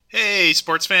Hey,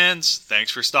 sports fans,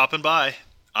 thanks for stopping by.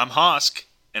 I'm Hosk,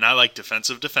 and I like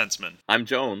defensive defensemen. I'm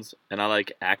Jones, and I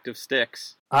like active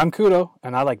sticks. I'm Kudo,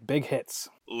 and I like big hits.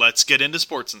 Let's get into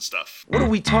sports and stuff. What are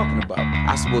we talking about?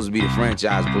 I'm supposed to be the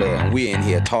franchise player, and we're in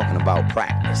here talking about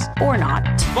practice. Or not.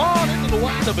 Ball into the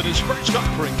windup in his first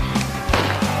offering.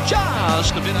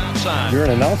 Just a bit outside. You're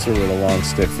an announcer with a long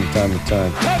stick from time to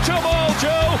time. Catch 'em all,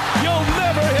 Joe! You'll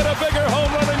never hit a bigger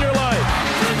home run in your life.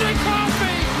 Sidney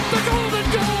Crosby, the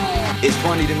golden goal! It's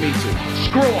funny to me, too.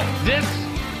 Screw them. This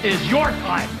is your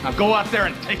time. Now go out there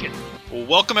and take it. Well,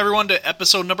 welcome everyone to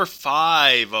episode number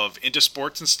 5 of Into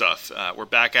Sports and Stuff. We're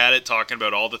back at it talking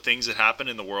about all the things that happen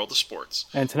in the world of sports.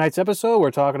 And tonight's episode, we're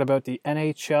talking about the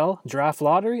NHL draft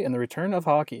lottery and the return of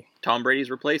hockey. Tom Brady's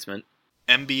replacement.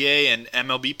 NBA and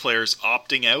MLB players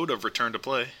opting out of return to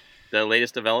play. The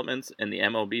latest developments in the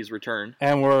MLB's return.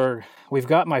 And we've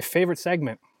got my favorite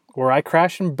segment, where I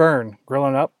crash and burn,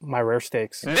 grilling up my rare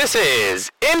steaks. This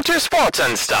is Into Sports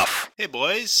and Stuff. Hey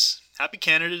boys, happy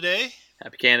Canada Day.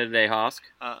 Happy Canada Day, Hosk.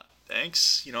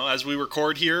 Thanks. You know, as we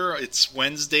record here, it's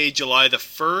Wednesday, July the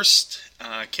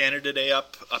 1st. Canada Day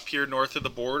up here north of the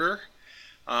border.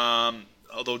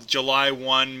 Although July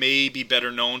 1 may be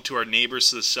better known to our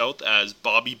neighbors to the south as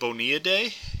Bobby Bonilla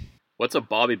Day. What's a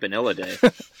Bobby Bonilla Day?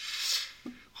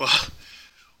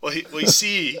 Well, you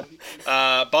see,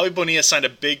 Bobby Bonilla signed a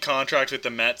big contract with the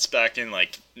Mets back in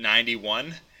like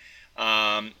 91.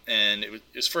 And it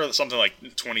was for something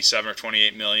like 27 or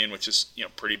 28 million, which is, you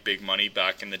know, pretty big money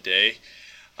back in the day.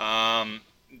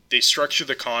 They structured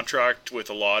the contract with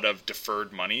a lot of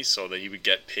deferred money so that he would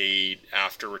get paid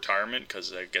after retirement,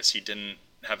 because I guess he didn't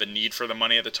have a need for the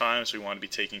money at the time, so he wanted to be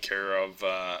taken care of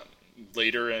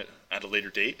later at a later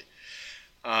date.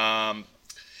 And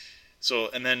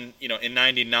then, you know, in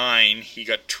 99, he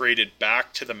got traded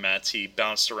back to the Mets. He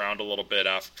bounced around a little bit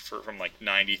from like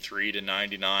 93 to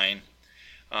 99.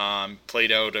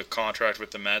 Played out a contract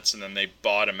with the Mets, and then they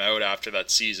bought him out after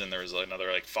that season. There was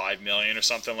another like $5 million or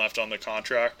something left on the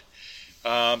contract.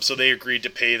 So they agreed to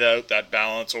pay that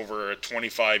balance over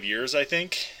 25 years, I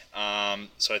think.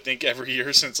 So I think every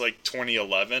year since like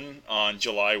 2011, on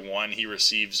July 1, he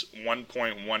receives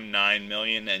 $1.19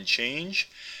 million and change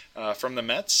from the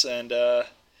Mets, and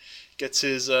gets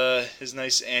his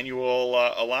nice annual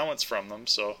allowance from them.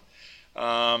 So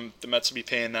the Mets will be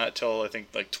paying that till I think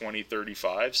like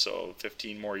 2035, so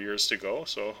 15 more years to go.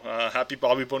 So happy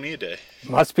Bobby Bonilla Day.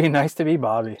 Must be nice to be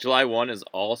Bobby. July 1 is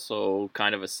also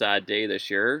kind of a sad day this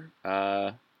year.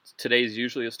 Today's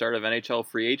usually the start of NHL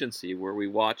free agency, where we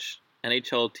watch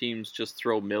NHL teams just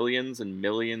throw millions and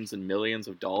millions and millions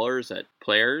of dollars at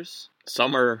players.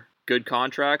 Some are good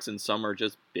contracts and some are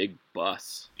just big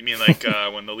busts. You mean like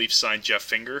when the Leafs signed Jeff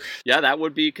Finger? Yeah, that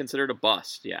would be considered a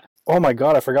bust, yeah. Oh my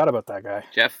god, I forgot about that guy.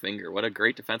 Jeff Finger, what a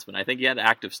great defenseman. I think he had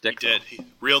active sticks. He did.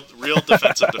 Real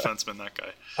defensive defenseman, that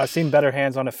guy. I've seen better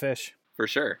hands on a fish. For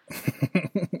sure. All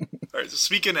right, so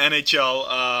speaking of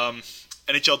NHL,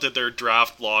 NHL did their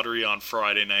draft lottery on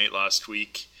Friday night last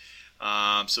week.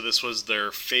 So this was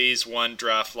their Phase 1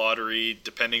 draft lottery.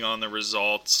 Depending on the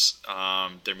results,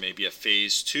 there may be a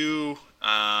Phase 2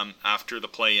 after the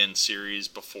play-in series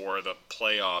before the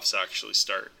playoffs actually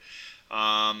start.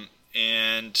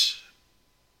 And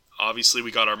obviously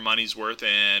we got our money's worth,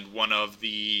 and one of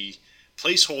the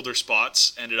placeholder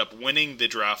spots ended up winning the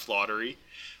draft lottery.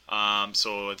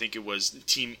 So I think it was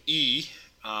Team E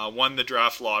won the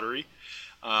draft lottery.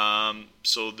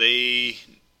 So they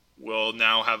will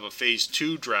now have a Phase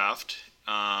 2 draft,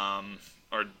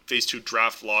 or Phase 2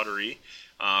 draft lottery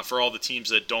for all the teams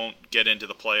that don't get into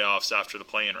the playoffs after the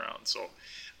play-in round. So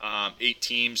 8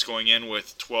 teams going in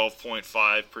with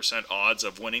 12.5% odds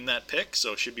of winning that pick,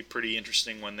 so it should be pretty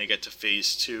interesting when they get to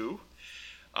Phase 2.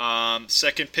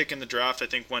 Second pick in the draft, I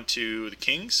think, went to the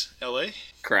Kings, LA.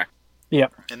 Correct.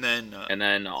 Yep. And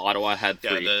then Ottawa had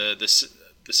 3. Yeah,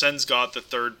 the Sens got the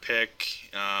third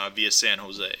pick via San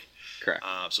Jose. Correct.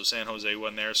 So San Jose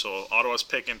won there. So Ottawa's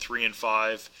picking 3 and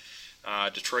 5.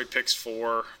 Detroit picks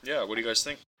 4. Yeah, what do you guys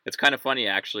think? It's kind of funny,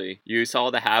 actually. You saw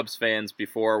the Habs fans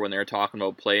before when they were talking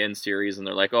about play-in series, and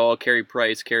they're like, oh, Carey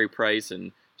Price,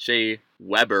 and Shea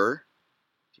Weber.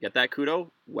 Did you get that, Kudo?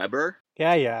 Weber?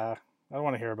 Yeah. I don't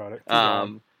want to hear about it.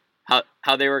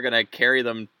 How they were going to carry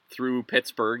them through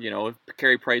Pittsburgh. You know,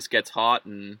 Carey Price gets hot,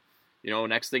 and, you know,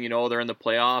 next thing you know, they're in the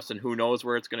playoffs, and who knows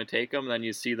where it's going to take them. Then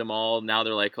you see them all. Now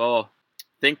they're like, oh,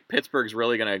 I think Pittsburgh's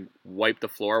really going to wipe the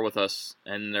floor with us,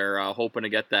 and they're hoping to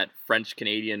get that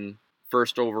French-Canadian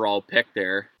first overall pick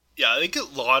there. Yeah, I think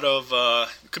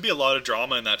could be a lot of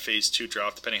drama in that Phase 2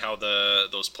 draft, depending how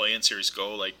those play-in series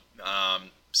go. Like,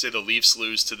 say the Leafs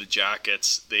lose to the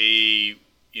Jackets, they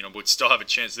would still have a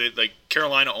chance.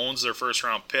 Carolina owns their first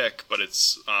round pick, but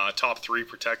it's top 3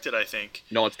 protected, I think.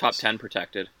 No, it's top 10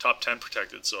 protected. Top 10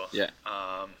 protected. So yeah.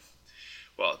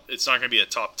 Well, it's not going to be a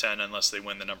top 10 unless they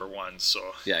win the number 1.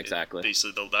 So yeah, exactly.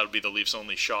 Basically, that would be the Leafs'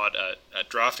 only shot at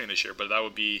drafting this year. But that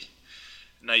would be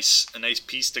a nice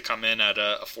piece to come in at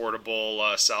a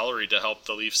affordable salary to help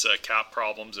the Leafs cap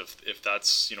problems if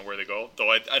that's where they go. Though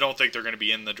I don't think they're going to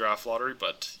be in the draft lottery,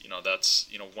 but that's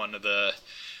one of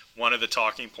the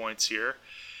talking points here.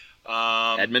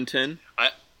 Edmonton.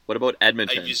 What about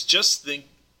Edmonton? I just think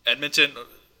Edmonton.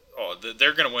 Oh,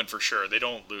 they're going to win for sure. They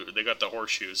don't lose. They got the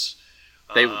horseshoes.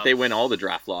 They win all the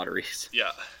draft lotteries.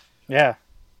 Yeah.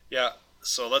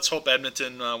 So let's hope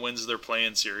Edmonton wins their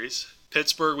play-in series.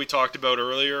 Pittsburgh, we talked about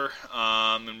earlier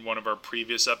in one of our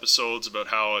previous episodes about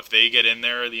how if they get in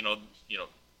there,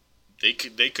 they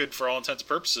could for all intents and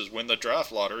purposes win the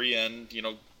draft lottery and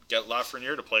get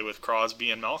Lafreniere to play with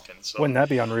Crosby and Malkin. So wouldn't that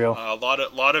be unreal? A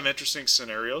lot of interesting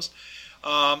scenarios.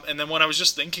 And then what I was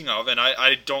just thinking of, and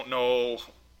I don't know.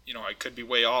 I could be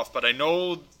way off, but I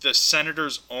know the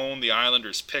Senators own the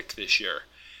Islanders pick this year.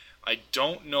 I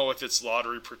don't know if it's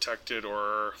lottery protected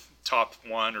or top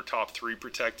 1 or top 3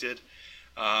 protected.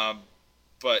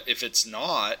 But if it's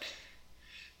not,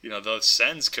 the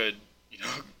Sens could,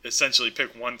 essentially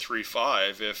pick 1, 3,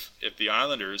 5 if the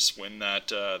Islanders win that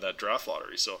draft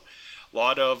lottery. So a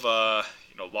lot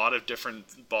of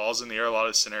different balls in the air, a lot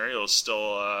of scenarios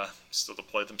still to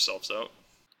play themselves out.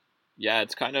 Yeah,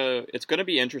 it's going to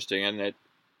be interesting, and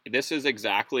this is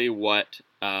exactly what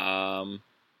I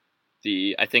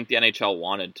think the NHL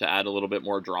wanted, to add a little bit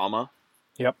more drama.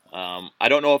 Yep. I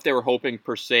don't know if they were hoping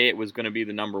per se it was going to be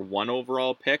the number 1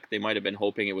 overall pick. They might have been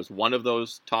hoping it was one of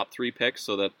those top 3 picks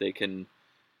so that they can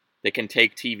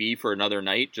take TV for another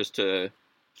night, just to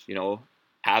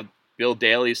have Bill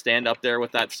Daly stand up there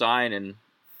with that sign and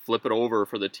flip it over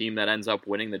for the team that ends up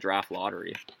winning the draft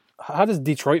lottery. How does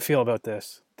Detroit feel about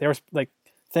this? They were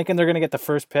thinking they're going to get the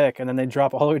first pick, and then they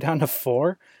drop all the way down to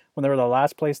 4 when they were the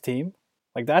last place team.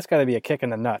 That's got to be a kick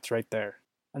in the nuts right there.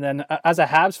 And then as a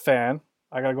Habs fan,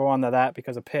 I got to go on to that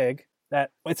because of Pig, that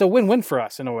it's a win-win for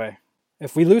us in a way.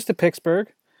 If we lose to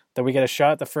Pittsburgh, then we get a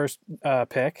shot at the first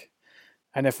pick.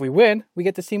 And if we win, we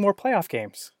get to see more playoff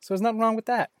games. So there's nothing wrong with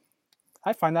that.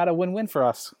 I find that a win-win for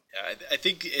us. Yeah, I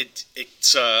think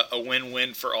it's a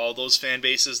win-win for all those fan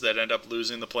bases that end up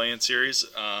losing the play-in series.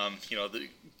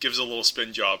 Gives a little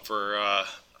spin job for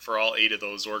all 8 of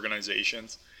those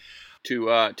organizations.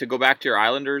 To go back to your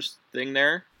Islanders thing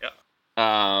there. Yeah.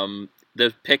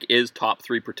 The pick is top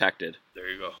 3 protected. There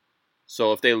you go.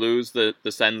 So if they lose, the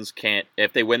Sens can't.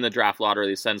 If they win the draft lottery,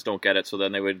 the Sens don't get it. So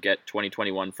then they would get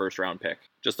 2021 first round pick.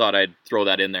 Just thought I'd throw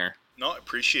that in there. No, I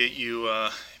appreciate you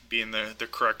being the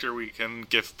corrector. We can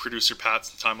give producer Pat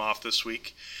some time off this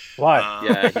week. Why?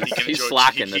 Yeah, he's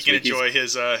slacking this week. He can enjoy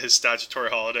his statutory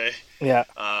holiday. Yeah.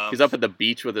 He's up at the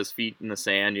beach with his feet in the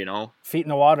sand, Feet in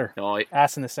the water. No,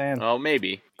 ass in the sand. Oh,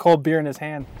 maybe. Cold beer in his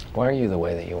hand. Why are you the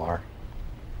way that you are?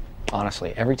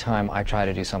 Honestly, every time I try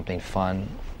to do something fun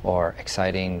or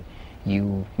exciting,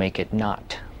 you make it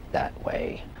not that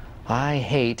way. I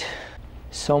hate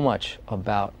so much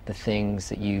about the things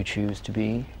that you choose to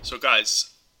be. So guys,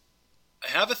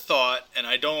 I have a thought, and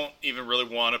I don't even really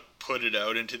want to put it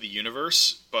out into the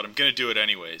universe, but I'm going to do it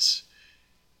anyways.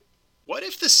 What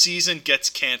if the season gets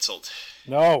canceled?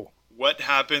 No. What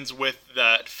happens with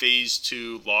that Phase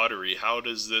 2 lottery? How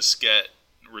does this get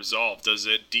resolved? Does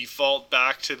it default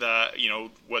back to that,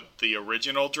 what the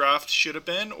original draft should have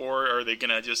been? Or are they going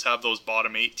to just have those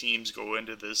bottom 8 teams go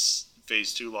into this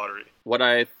Phase 2 lottery? What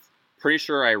I pretty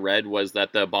sure I read was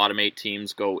that the bottom 8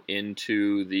 teams go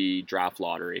into the draft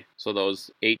lottery. So those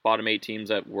bottom 8 teams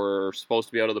that were supposed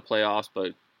to be out of the playoffs,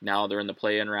 but now they're in the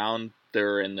play-in round,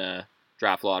 they're in the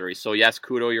draft lottery. So yes,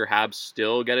 Kudo, your Habs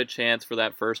still get a chance for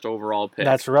that first overall pick.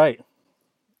 That's right.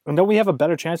 And don't we have a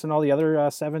better chance than all the other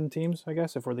 7 teams, I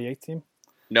guess, if we're the 8th team?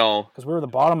 No. Because we're the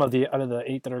bottom out of the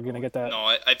 8 that are going to get that.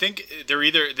 No, I think they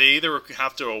either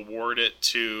have to award it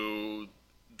to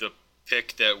the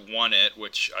pick that won it,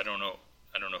 which I don't know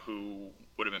who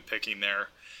would have been picking there,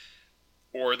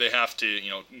 or they have to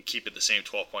keep it the same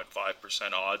 12.5%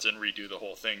 odds and redo the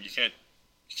whole thing. You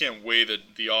can't weigh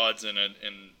the odds in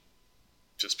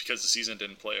just because the season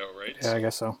didn't play out, right? Yeah, I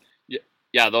guess so.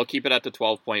 Yeah, they'll keep it at the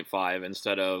 12.5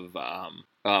 instead of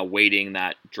weighting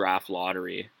that draft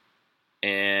lottery.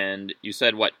 And you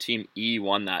said Team E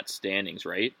won that standings,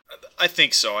 right? I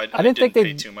think so. I didn't think they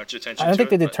pay too much attention. I don't think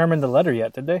they determined the letter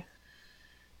yet, did they?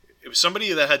 It was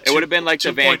somebody that had. It would have been like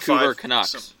the Vancouver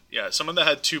Canucks. Someone that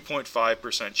had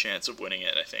 2.5% chance of winning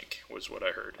it. I think was what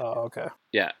I heard. Oh, okay.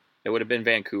 Yeah, it would have been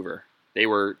Vancouver. they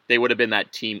would have been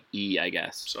that Team E, I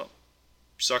guess. So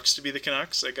sucks to be the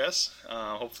Canucks, I guess.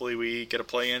 Hopefully we get a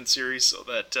play-in series so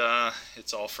that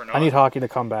it's all for naught. I need hockey to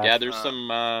come back. Yeah, there's some.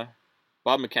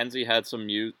 Bob McKenzie had some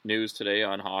news today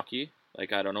on hockey.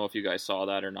 Like, I don't know if you guys saw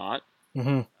that or not.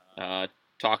 Mm-hmm.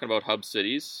 Talking about hub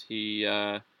cities, he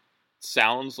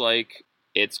sounds like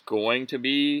it's going to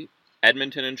be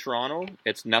Edmonton and Toronto.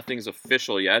 Nothing's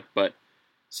official yet, but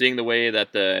seeing the way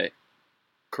that the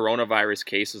coronavirus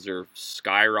cases are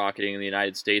skyrocketing in the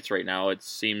United States right now, it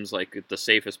seems like the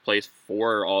safest place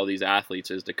for all these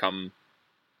athletes is to come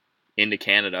into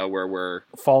Canada, where we're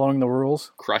following the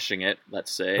rules, crushing it, let's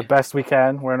say. The best we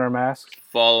can, wearing our masks.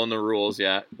 Following the rules,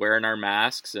 yeah. Wearing our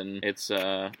masks, and it's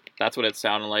that's what it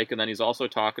sounded like. And then he's also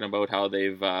talking about how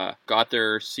they've got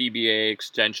their CBA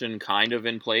extension kind of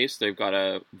in place. They've got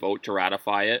a vote to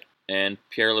ratify it. And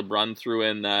Pierre LeBrun threw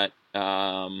in that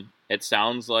it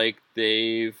sounds like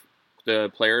the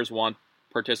players want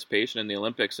participation in the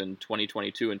Olympics in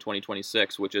 2022 and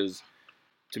 2026, which is,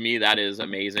 to me, that is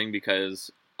amazing, because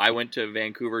I went to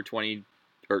Vancouver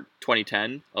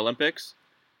 2010 Olympics.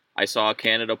 I saw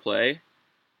Canada play,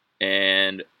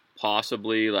 and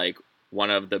possibly like one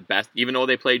of the best, even though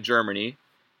they played Germany,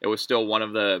 it was still one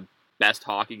of the best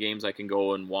hockey games I can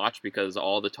go and watch, because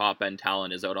all the top end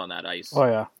talent is out on that ice. Oh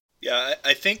yeah. Yeah,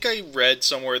 I think I read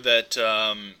somewhere that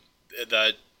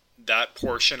that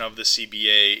portion of the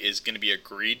CBA is going to be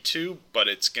agreed to, but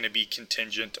it's going to be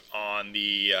contingent on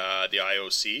the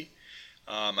IOC.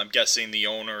 I'm guessing the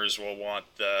owners will want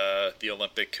the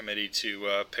Olympic Committee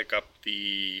to pick up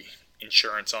the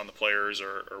insurance on the players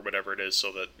or whatever it is,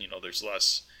 so that there's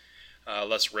less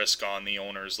risk on the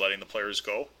owners letting the players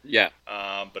go. Yeah.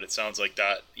 But it sounds like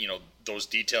that those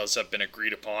details have been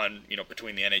agreed upon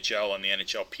between the NHL and the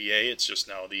NHLPA. It's just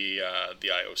now the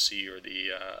IOC or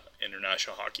the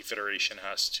International Hockey Federation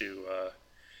has to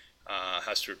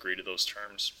agree to those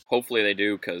terms. Hopefully they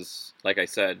do, because like I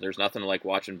said, there's nothing like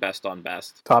watching best on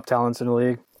best. Top talents in the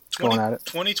league going at it.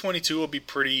 2022 will be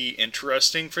pretty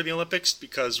interesting for the Olympics,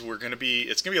 because it's going to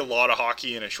be a lot of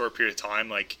hockey in a short period of time.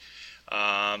 Like,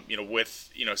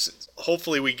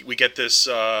 hopefully we get this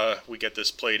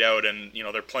played out, and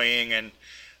they're playing, and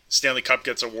Stanley Cup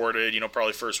gets awarded,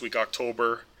 probably first week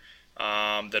October,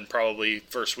 then probably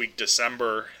first week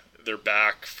December they're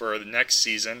back for the next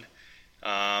season,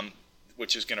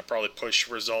 which is going to probably push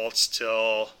results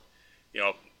till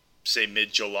say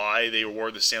mid-July. They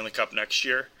award the Stanley Cup next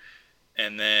year,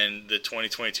 and then the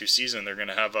 2022 season they're going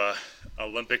to have a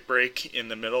Olympic break in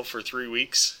the middle for 3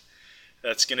 weeks.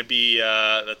 That's going to be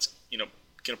going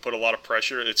to put a lot of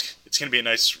pressure. It's going to be a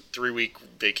nice 3-week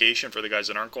vacation for the guys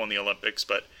that aren't going to the Olympics,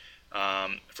 but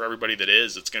for everybody that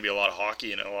is, it's going to be a lot of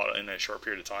hockey in a short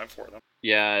period of time for them.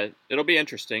 Yeah, it'll be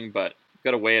interesting, but you've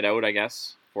got to weigh it out, I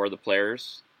guess, for the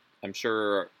players. I'm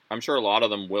sure a lot of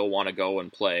them will want to go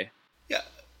and play.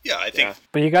 Yeah, I think. Yeah.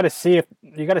 But you got to see if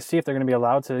they're going to be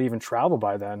allowed to even travel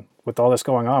by then. With all this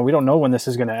going on, we don't know when this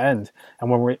is going to end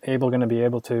and when we're going to be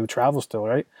able to travel still,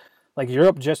 right? Like,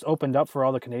 Europe just opened up for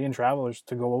all the Canadian travelers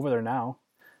to go over there now.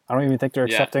 I don't even think they're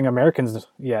accepting Americans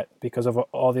yet because of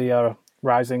all the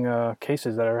rising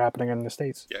cases that are happening in the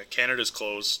States. Yeah, Canada's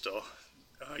closed still.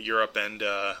 Europe and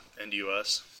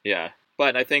US. Yeah,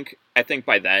 but I think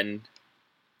by then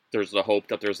there's the hope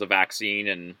that there's the vaccine,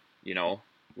 and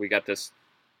we got this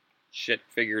shit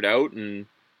figured out, and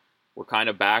we're kind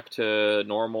of back to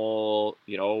normal.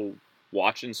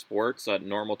 Watching sports at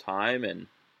normal time and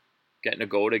getting to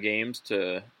go to games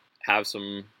to have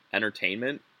some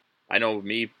entertainment. I know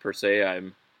me per se,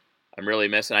 I'm really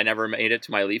missing. I never made it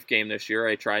to my Leaf game this year.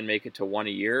 I try and make it to one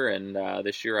a year, and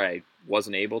this year I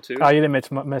wasn't able to. Oh, you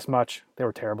didn't miss much. They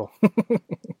were terrible.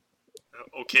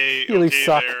 Okay, there,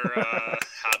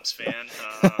 Habs fan.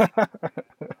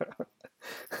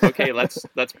 Okay, let's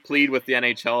plead with the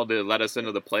NHL to let us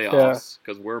into the playoffs,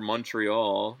 because we're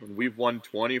Montreal and we've won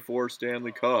 24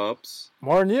 Stanley Cups.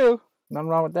 More than you. Nothing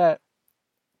wrong with that.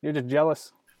 You're just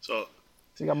jealous. So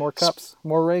you got more cups,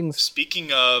 more rings.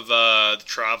 Speaking of the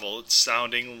travel, it's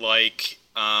sounding like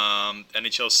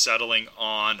NHL's settling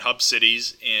on hub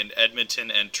cities in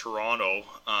Edmonton and Toronto.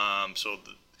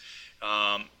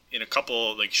 In a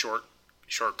couple short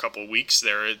couple weeks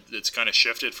there, it's kind of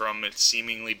shifted from it's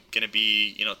seemingly going to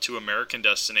be 2 American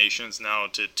destinations now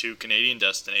to 2 Canadian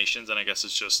destinations, and I guess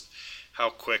it's just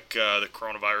how quick the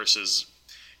coronavirus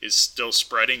is still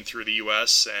spreading through the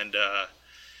U.S. and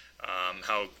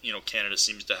how Canada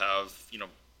seems to have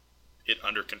it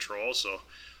under control. So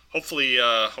hopefully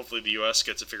the U.S.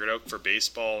 gets it figured out for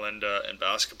baseball and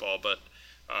basketball, but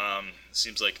it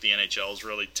seems like the NHL is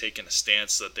really taking a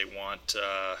stance that they want.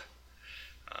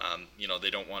 They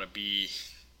don't want to be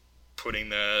putting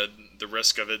the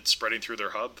risk of it spreading through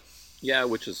their hub. Yeah,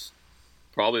 which is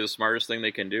probably the smartest thing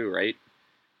they can do, right?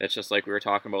 It's just like we were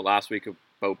talking about last week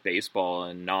about baseball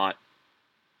and not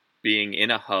being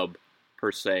in a hub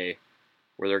per se,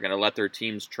 where they're going to let their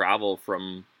teams travel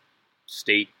from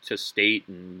state to state,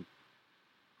 and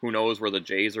who knows where the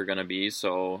Jays are going to be.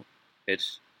 So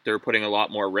they're putting a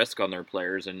lot more risk on their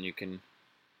players, and you can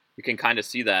kind of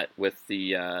see that with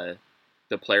the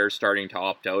players starting to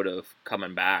opt out of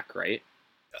coming back, right?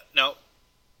 Now,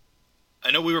 I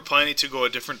know we were planning to go a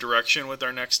different direction with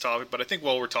our next topic, but I think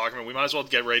while we're talking about, we might as well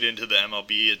get right into the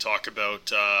MLB and talk about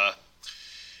the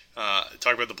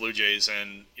Blue Jays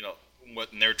and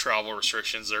what in their travel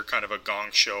restrictions. They're kind of a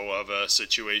gong show of a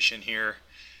situation here.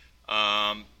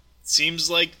 Seems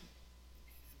like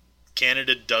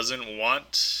Canada doesn't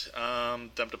want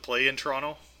them to play in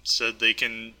Toronto. Said they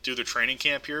can do their training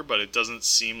camp here, but it doesn't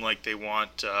seem like they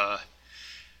want all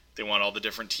the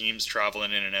different teams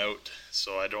traveling in and out.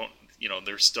 So I don't.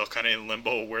 They're still kind of in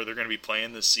limbo where they're going to be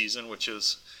playing this season, which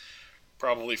is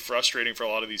probably frustrating for a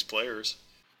lot of these players.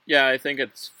 Yeah, I think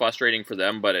it's frustrating for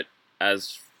them, but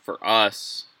as for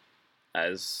us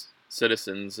as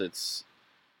citizens, it's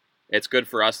good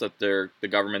for us that the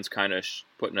government's kind of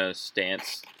putting a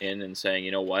stance in and saying,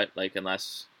 you know what, like,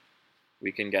 unless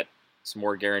we can get some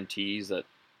more guarantees that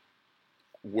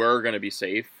we're going to be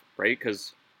safe, right?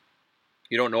 Because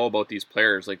you don't know about these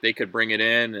players. Like, they could bring it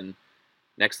in, and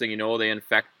next thing you know, they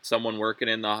infect someone working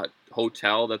in the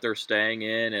hotel that they're staying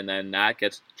in, and then that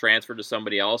gets transferred to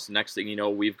somebody else. Next thing you know,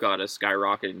 we've got a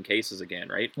skyrocket in cases again,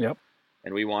 right? Yep.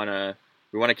 And we want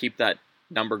to keep that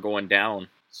number going down.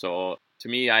 So to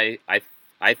me, I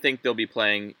think they'll be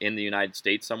playing in the United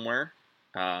States somewhere.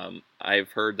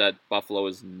 I've heard that Buffalo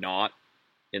is not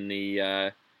in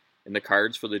the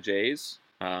cards for the Jays.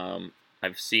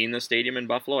 I've seen the stadium in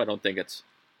Buffalo. I don't think it's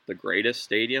the greatest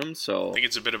stadium, so I think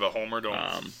it's a bit of a homer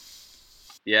dome.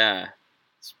 Yeah.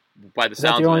 By the Is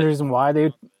that the only reason why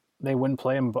they wouldn't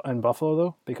play in Buffalo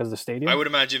though? Because of the stadium? I would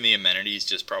imagine the amenities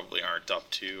just probably aren't up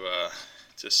to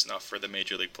snuff for the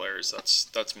major league players.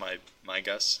 That's my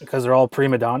guess. Because they're all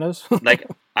prima donnas. Like,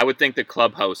 I would think the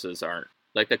clubhouses aren't.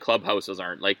 Like,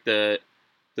 the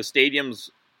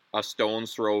stadium's a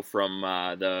stone's throw from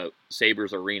the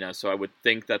Sabres arena, so I would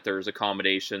think that there's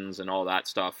accommodations and all that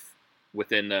stuff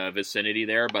within the vicinity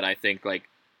there, but I think like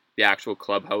the actual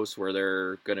clubhouse where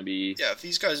they're going to be if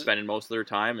these guys spending most of their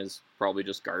time is probably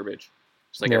just garbage,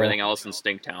 just like everything else in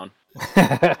Stinktown.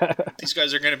 These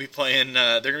guys are going to be playing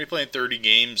they're going to be playing 30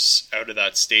 games out of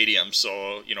that stadium,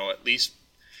 so at least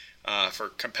for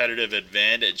competitive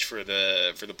advantage for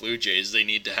the Blue Jays, they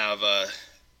need to have a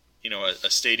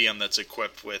stadium that's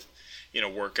equipped with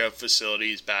workout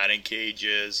facilities, batting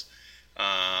cages,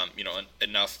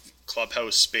 enough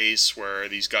clubhouse space where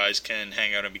these guys can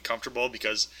hang out and be comfortable,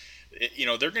 because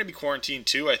they're going to be quarantined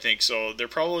too, I think. So they're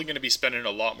probably going to be spending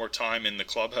a lot more time in the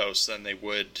clubhouse than they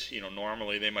would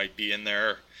normally. They might be in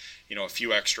there a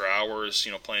few extra hours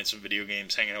playing some video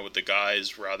games, hanging out with the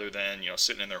guys, rather than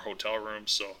sitting in their hotel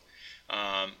rooms. So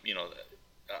I've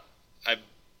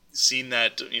seen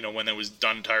that when it was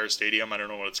Dun Tire Stadium. I don't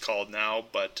know what it's called now,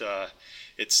 but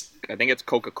I think it's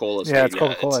Coca-Cola Stadium. Yeah, it's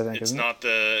Coca-Cola. I think it's not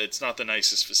the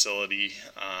nicest facility.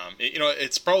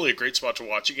 It's probably a great spot to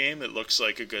watch a game. It looks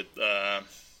like a good fan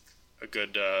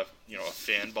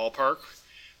ballpark.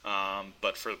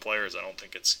 But for the players, I don't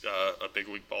think it's a big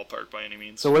league ballpark by any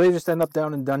means. So will they just end up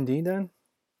down in Dundee then?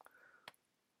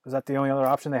 Is that the only other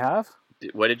option they have?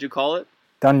 What did you call it?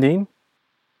 Dundee.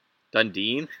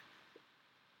 Dunedin.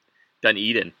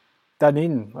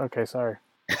 Dunedin. Okay, sorry.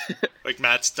 Like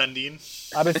Matt's Dundee.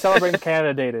 I've been celebrating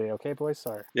Canada Day today, okay, boys?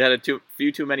 Sorry. You had a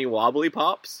few too many wobbly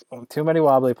pops? Too many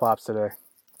wobbly pops today.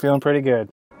 Feeling pretty good.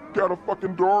 Got a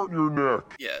fucking dart in your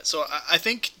neck. Yeah, so I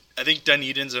think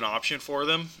Dunedin's an option for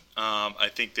them. I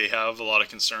think they have a lot of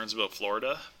concerns about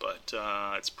Florida, but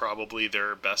it's probably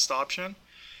their best option.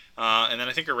 And then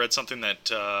I think I read something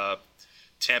that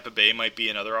Tampa Bay might be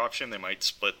another option. They might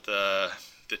split the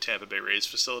Tampa Bay Rays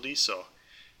facility, so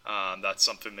that's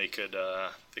something they could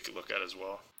look at as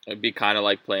well. It'd be kind of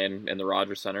like playing in the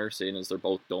Rogers Center, seeing as they're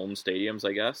both dome stadiums,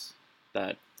 I guess.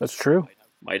 That's true.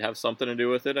 Might have something to do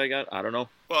with it, I don't know.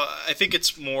 Well, I think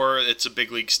it's a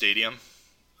big league stadium.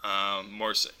 I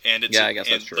guess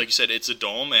that's true. Like you said, it's a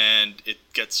dome, and it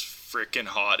gets freaking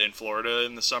hot in Florida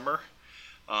in the summer.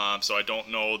 So I don't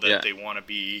know that they want to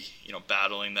be,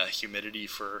 battling that humidity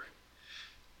for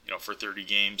 30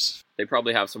 games. They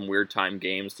probably have some weird time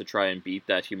games to try and beat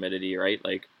that humidity, right?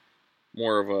 Like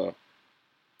more of a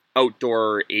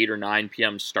outdoor 8 or 9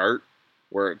 p.m. start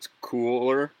where it's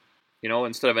cooler,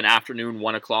 instead of an afternoon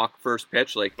 1 o'clock first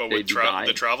pitch, like but they'd with be dying.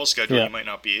 the travel schedule, you might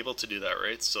not be able to do that,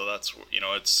 right? So that's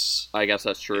it's. I guess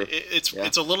that's true.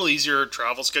 It's a little easier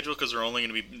travel schedule because they're only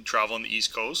going to be traveling the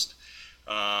East Coast.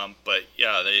 But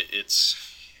yeah, it's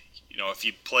if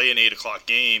you play an 8 o'clock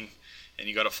game and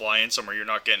you got to fly in somewhere, you're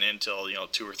not getting in till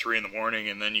 2 or 3 in the morning,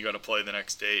 and then you got to play the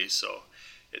next day. So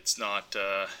it's not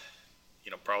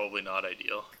probably not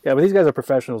ideal. Yeah, but these guys are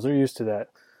professionals. They're used to that.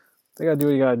 They got to do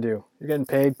what you got to do. You're getting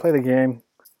paid. Play the game.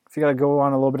 If you got to go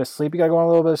on a little bit of sleep, you got to go on a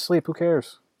little bit of sleep. Who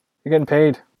cares? You're getting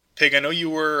paid. Pig, I know you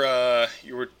were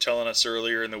telling us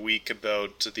earlier in the week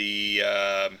about the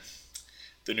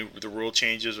rule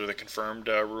changes or the confirmed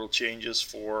rule changes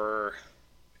for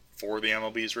the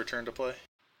MLB's return to play.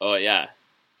 Oh yeah.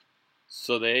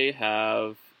 So they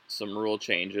have some rule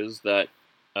changes that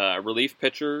a relief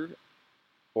pitcher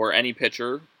or any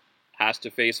pitcher has to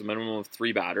face a minimum of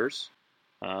 3 batters.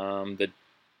 The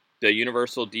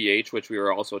universal DH, which we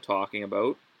were also talking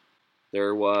about,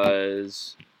 there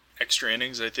was extra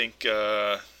innings. I think.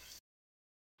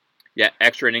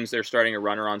 Extra innings. They're starting a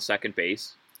runner on second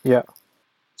base. Yeah.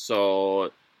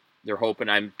 So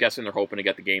I'm guessing they're hoping to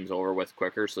get the games over with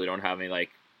quicker, so they don't have any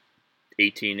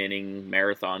 18-inning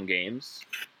marathon games,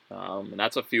 and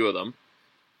that's a few of them.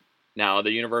 Now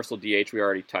the universal DH we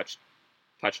already touched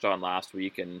on last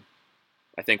week, and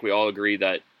I think we all agree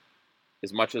that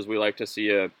as much as we like to see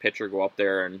a pitcher go up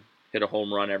there and hit a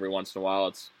home run every once in a while,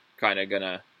 it's kind of going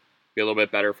to be a little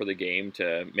bit better for the game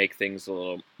to make things a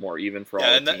little more even for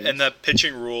all the teams. And that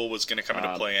pitching rule was going to come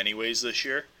into play anyways this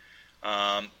year.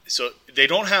 So they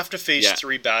don't have to face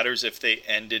 3 batters if they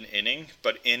end an inning,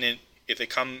 but if they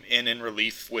come in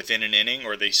relief within an inning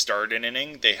or they start an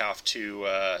inning, they have to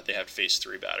face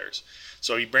 3 batters.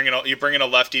 So you bring in a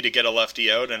lefty to get a lefty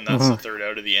out, and that's the third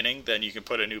out of the inning. Then you can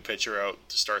put a new pitcher out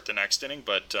to start the next inning,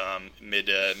 but mid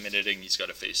inning he's got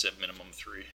to face at minimum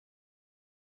 3.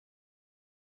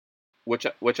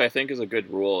 Which I think is a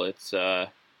good rule. It's going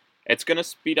to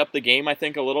speed up the game, I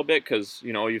think, a little bit because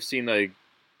you've seen the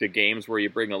games where you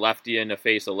bring a lefty in to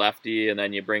face a lefty, and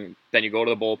then you go to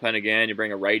the bullpen again, you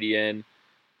bring a righty in,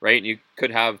 right? And you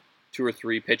could have 2 or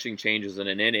 3 pitching changes in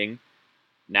an inning.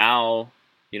 Now,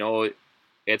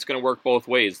 it's going to work both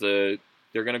ways. They're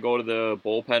going to go to the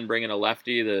bullpen bringing a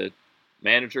lefty. The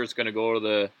manager's going to go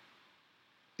to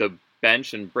the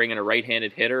bench and bring in a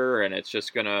right-handed hitter, and it's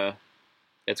going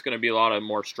to be a lot of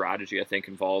more strategy, I think,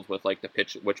 involved with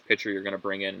which pitcher you're going to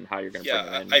bring in and how you're going to bring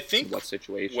them in. I think what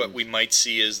situation. What we might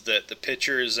see is that the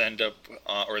pitchers end up,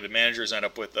 or the managers end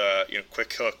up with a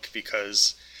quick hook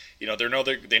because they know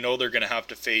they're going to have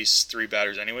to face 3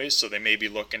 batters anyways, so they may be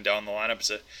looking down the lineup and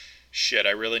say, "Shit,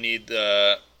 I really need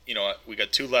we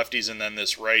got 2 lefties and then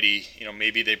this righty.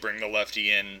 Maybe they bring the lefty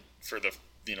in for the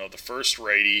first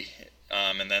righty,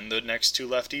 and then the next 2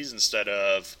 lefties instead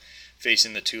of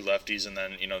facing the 2 lefties, and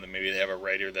then maybe they have a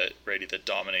righty that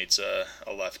dominates a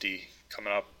lefty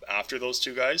coming up after those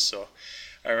 2 guys." So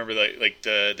I remember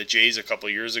the Jays a couple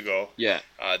of years ago. Yeah.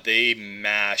 They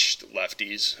mashed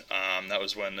lefties. That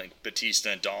was when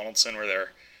Batista and Donaldson were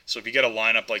there. So if you get a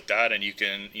lineup like that and you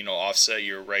can offset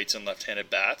your rights and left-handed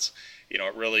bats, it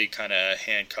really kind of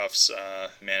handcuffs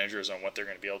managers on what they're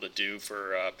going to be able to do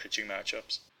for pitching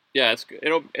matchups. Yeah, it's good.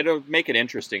 It'll make it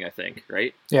interesting, I think,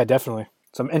 right? Yeah, definitely.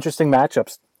 Some interesting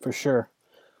matchups for sure.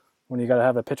 When you got to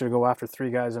have a pitcher go after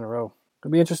 3 guys in a row,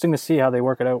 it'll be interesting to see how they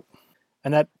work it out.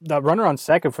 And that runner on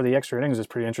second for the extra innings is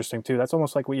pretty interesting too. That's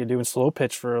almost like what you do in slow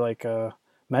pitch for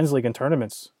men's league and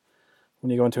tournaments.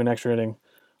 When you go into an extra inning,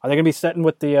 are they going to be setting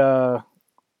with the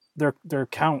their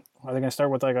count? Are they going to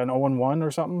start with an 0-1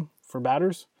 or something for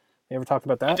batters? You ever talked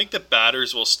about that? I think the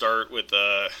batters will start with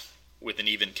an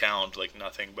even count, like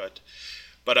nothing. But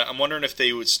I'm wondering if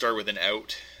they would start with an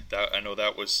out. I know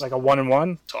that was like a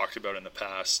 1-1 talked about in the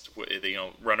past.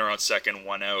 Runner on second,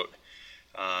 1 out,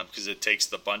 because it takes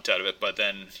the bunt out of it. But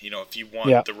then if you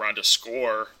want the run to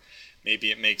score,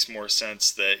 maybe it makes more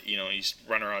sense that you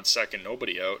runner on second,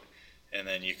 nobody out, and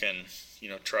then you can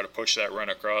try to push that run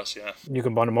across. Yeah, you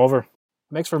can bunt them over.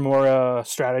 Makes for more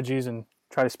strategies and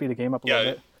try to speed the game up a little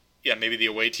bit. Yeah, maybe the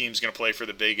away team's going to play for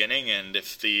the big inning, and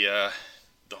if the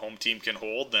home team can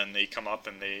hold, then they come up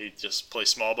and they just play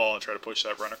small ball and try to push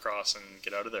that run across and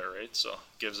get out of there, right? So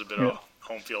gives a bit of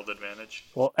home field advantage.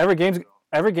 Well, every game's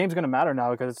going to matter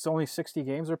now because it's only 60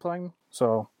 games they're playing.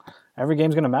 So every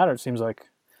game's going to matter, it seems like.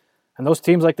 And those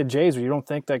teams like the Jays, where you don't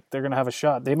think that they're going to have a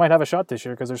shot, they might have a shot this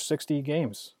year because there's 60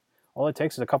 games. All it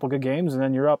takes is a couple good games, and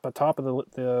then you're up at top of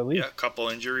the league. Yeah, a couple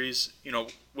injuries.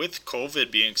 With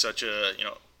COVID being such a,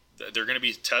 they're going to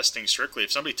be testing strictly.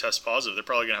 If somebody tests positive, they're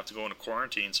probably going to have to go into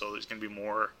quarantine. So there's going to be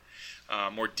more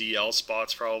DL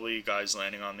spots, probably guys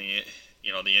landing on the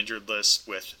injured list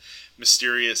with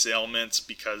mysterious ailments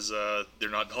because they're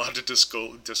not allowed to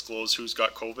disclose who's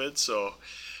got COVID. So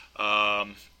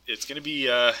it's going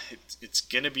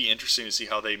to be interesting to see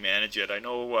how they manage it. I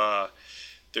know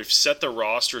they've set the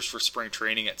rosters for spring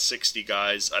training at 60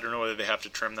 guys. I don't know whether they have to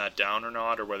trim that down or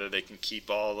not, or whether they can keep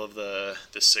all of the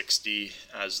 60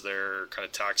 as their kind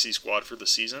of taxi squad for the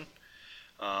season.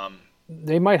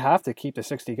 They might have to keep the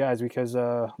 60 guys because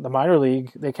the minor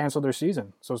league, they canceled their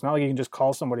season. So it's not like you can just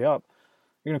call somebody up.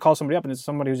 You're going to call somebody up, and it's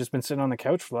somebody who's just been sitting on the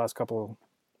couch for the last couple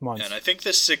months. And I think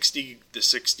the 60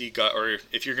 guy, or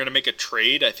if you're going to make a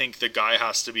trade, I think the guy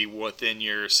has to be within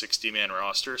your 60-man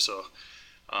roster. So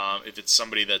if it's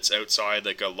somebody that's outside,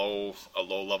 like a low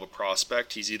level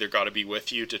prospect, he's either got to be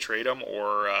with you to trade him,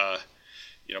 or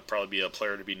probably be a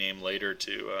player to be named later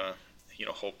to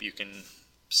hope you can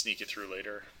sneak it through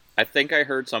later. I think I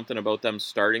heard something about them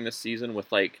starting the season with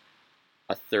like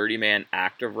a 30-man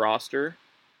active roster,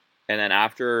 and then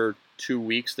after 2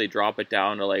 weeks they drop it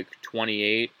down to like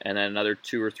 28, and then another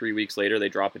 2 or 3 weeks later they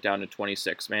drop it down to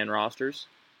 26-man rosters.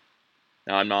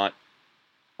 Now I'm not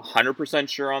 100%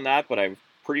 sure on that, but I'm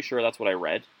pretty sure that's what I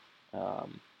read.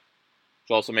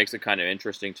 Which also makes it kind of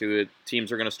interesting too.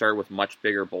 Teams are going to start with much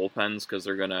bigger bullpens because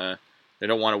they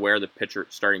don't want to wear the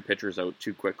starting pitchers out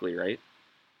too quickly, right?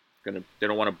 They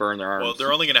don't want to burn their arms. Well,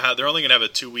 they're only going to have a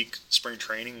 2-week spring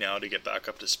training now to get back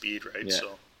up to speed, right? Yeah.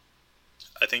 So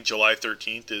I think July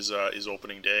 13th is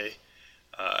opening day.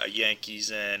 Yankees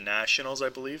and Nationals, I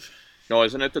believe. No,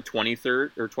 isn't it the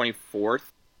 23rd or 24th?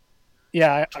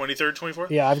 Yeah. 23rd, 24th?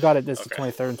 Yeah, I've got it. It's the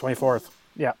 23rd and 24th.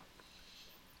 Yeah.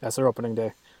 That's their opening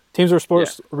day. Teams were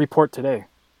supposed to report today.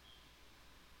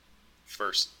 The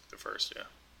first, yeah.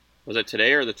 Was it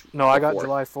today or the No, I got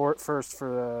July 1st for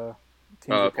the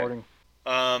teams reporting.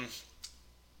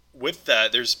 With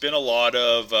that, there's been a lot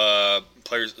of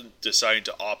players deciding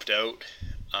to opt out.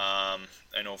 I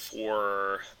know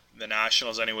for the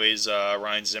Nationals anyways,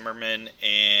 Ryan Zimmerman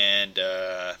and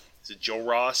is it Joe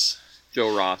Ross?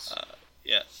 Joe Ross.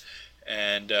 Yeah.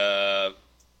 And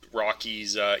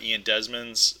Rockies, Ian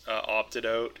Desmond's opted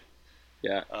out.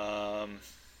 Yeah.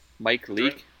 Mike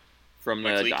Leake from the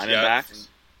Diamondbacks.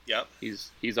 Yeah.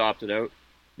 He's opted out.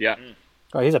 Yeah.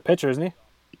 Oh, he's a pitcher, isn't he?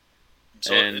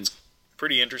 So it's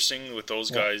pretty interesting with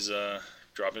those guys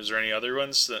dropping. Is there any other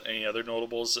ones? Any other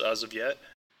notables as of yet?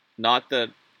 Not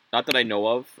that I know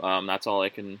of. That's all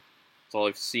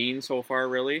I've seen so far,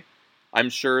 really. I'm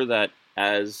sure that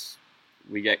as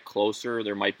we get closer,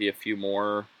 there might be a few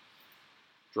more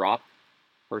drop,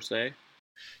 per se.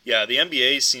 Yeah, the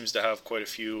NBA seems to have quite a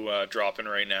few dropping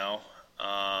right now.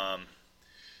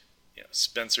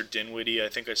 Spencer Dinwiddie, I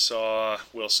think I saw,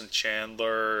 Wilson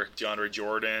Chandler, DeAndre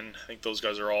Jordan. I think those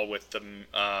guys are all with the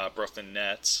Brooklyn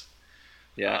Nets.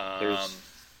 Yeah, there's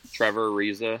Trevor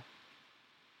Ariza,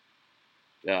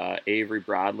 Avery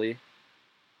Bradley,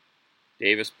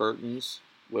 Davis Bertans,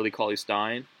 Willie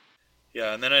Cauley-Stein.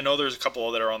 Yeah, and then I know there's a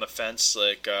couple that are on the fence,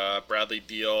 like Bradley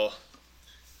Beal.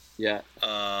 Yeah.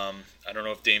 I don't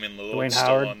know if Damon Lillard's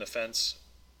still on the fence.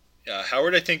 Yeah,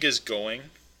 Howard I think is going.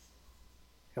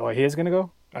 Oh, he is going to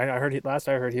go? I heard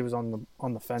he was on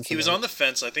the fence. He was on the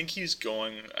fence. I think he's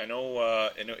going. I know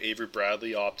Avery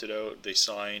Bradley opted out. They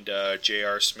signed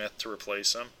J.R. Smith to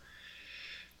replace him.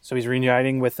 So he's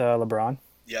reuniting with LeBron?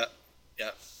 Yeah,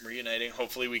 reuniting.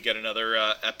 Hopefully we get another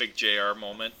epic JR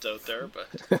moment out there, but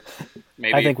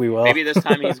maybe, I think we will. Maybe this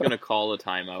time he's going to call a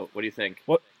timeout. What do you think?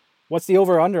 What's the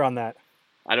over/under on that?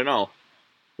 I don't know.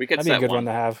 We could That'd set be a good one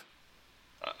to have.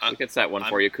 We could set one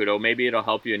for you, Kudo. Maybe it'll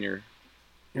help you in your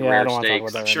I don't want to talk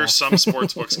about that. I'm sure some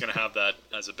sportsbook's going to have that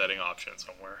as a betting option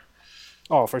somewhere.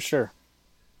 Oh, for sure.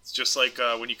 It's just like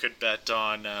when you could bet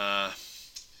on I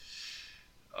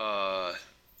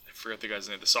forget the guy's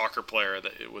name, the soccer player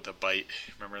with a bite.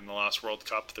 Remember in the last World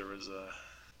Cup there was a...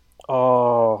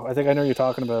 Oh, I think I know what you're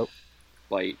talking about.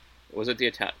 Bite. Was it the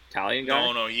Italian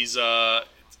guy? No, he's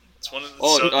it's one of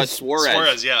the... Suarez.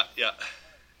 Suarez, yeah.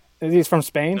 He's from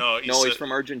Spain? No, he's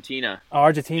from Argentina. Oh,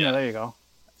 Argentina, There you go.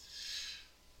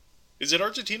 Is it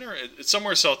Argentina? Or it's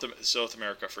somewhere South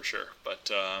America for sure, but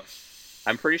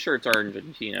I'm pretty sure it's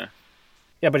Argentina.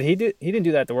 Yeah, but he didn't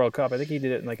do that at the World Cup. I think he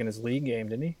did it in his league game,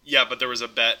 didn't he? Yeah, but there was a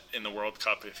bet in the World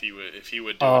Cup if he would do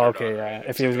it. Oh, okay, yeah. Right?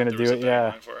 If he was going to do it,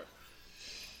 yeah.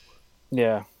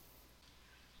 Yeah.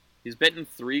 He's bitten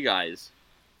 3 guys.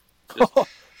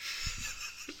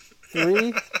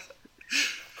 3?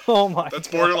 Oh my! That's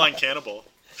borderline cannibal.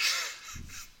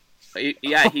 He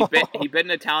bit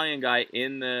an Italian guy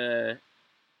in the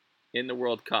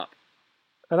World Cup.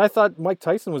 And I thought Mike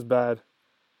Tyson was bad.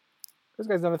 This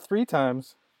guy's done it 3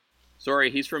 times.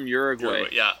 Sorry, he's from Uruguay.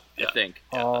 Yeah. I think.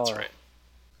 Yeah, that's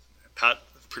right.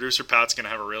 Producer Pat's going to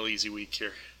have a real easy week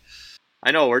here.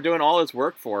 I know, we're doing all his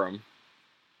work for him.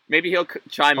 Maybe he'll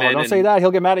chime in. Don't say that.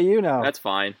 He'll get mad at you now. That's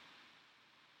fine.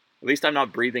 At least I'm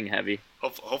not breathing heavy.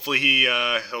 Hopefully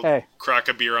he'll crack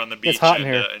a beer on the beach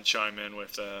and chime in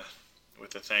with a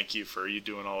thank you for you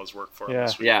doing all his work for him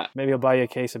this week. Yeah. Maybe he'll buy you a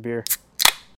case of beer.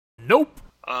 Nope.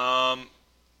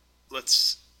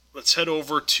 Let's head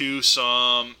over to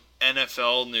some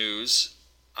NFL news.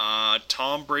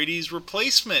 Tom Brady's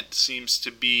replacement seems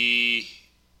to be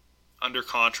under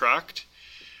contract.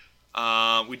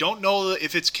 We don't know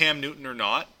if it's Cam Newton or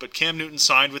not, but Cam Newton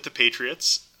signed with the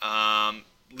Patriots.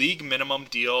 League minimum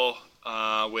deal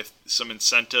with some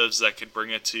incentives that could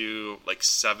bring it to like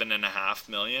 $7.5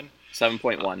 million.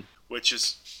 7.1. Which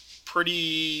is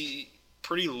pretty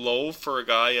low for a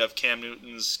guy of Cam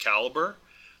Newton's caliber.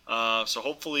 So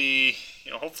hopefully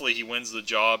he wins the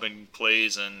job and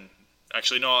plays. And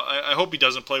actually, no, I hope he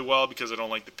doesn't play well because I don't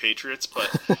like the Patriots.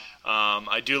 But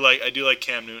I do like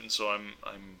Cam Newton, so I'm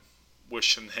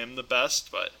wishing him the best.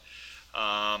 But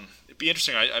it'd be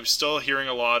interesting. I'm still hearing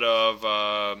a lot of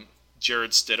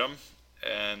Jared Stidham,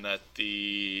 and that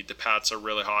the Pats are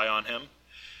really high on him.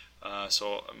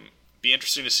 So be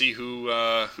interesting to see who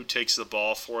takes the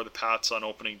ball for the Pats on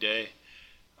opening day.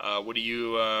 What's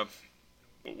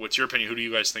your opinion? Who do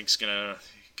you guys think is gonna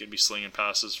be slinging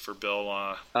passes for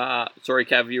Bill? Sorry,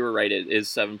 Kev, you were right. It is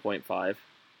 7.5.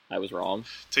 I was wrong.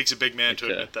 Takes a big man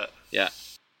to admit that. Yeah,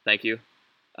 thank you.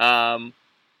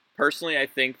 Personally, I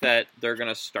think that they're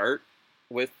gonna start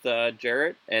with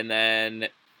Jarrett, and then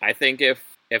I think if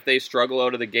they struggle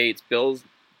out of the gates, Bill's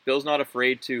not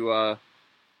afraid to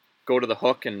go to the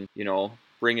hook and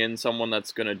bring in someone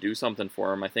that's gonna do something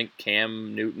for him. I think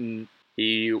Cam Newton,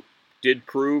 he did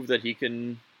prove that he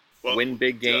can win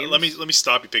big games. Let me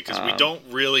stop you, because we don't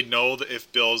really know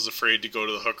if Bill's afraid to go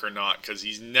to the hook or not, because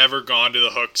he's never gone to the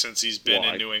hook since he's been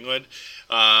in New England.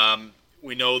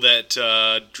 We know that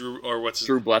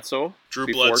Drew Bledsoe. Drew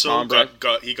Bledsoe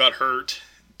got hurt.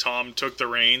 Tom took the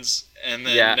reins and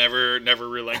then never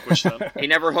relinquished them. He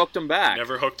never hooked him back.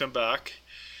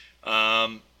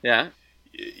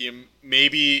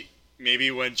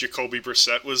 Maybe when Jacoby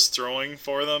Brissett was throwing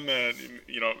for them, and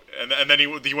and then he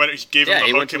gave him the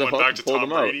hook and went back to Tom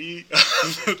Brady.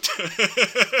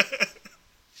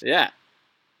 Yeah.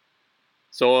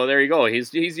 So there you go.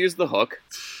 He's used the hook.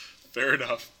 Fair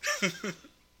enough.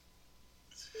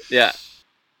 Yeah.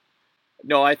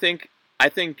 No, I think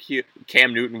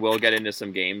Cam Newton will get into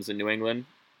some games in New England.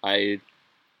 I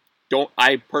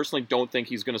personally don't think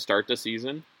he's going to start the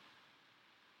season.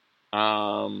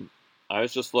 I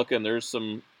was just looking. There's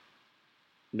some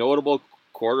notable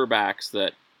quarterbacks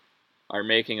that are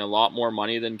making a lot more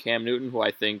money than Cam Newton, who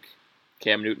I think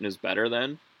Cam Newton is better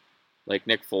than. Like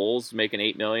Nick Foles making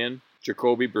 $8 million.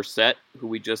 Jacoby Brissett, who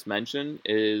we just mentioned,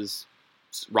 is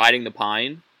riding the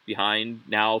pine behind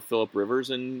now Phillip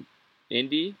Rivers in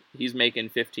Indy. He's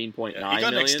making $15.9 million. He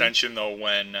got an extension though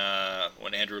when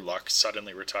Andrew Luck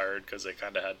suddenly retired, because they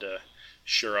kind of had to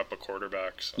shore up a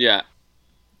quarterback. So. Yeah.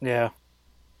 Yeah.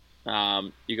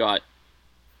 You got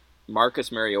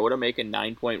Marcus Mariota making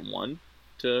 9.1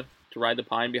 to ride the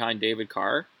pine behind David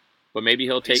Carr, but maybe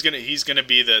he'll take. He's gonna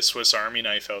be the Swiss Army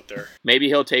knife out there. Maybe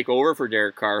he'll take over for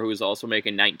Derek Carr, who is also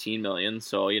making 19 million.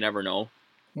 So you never know.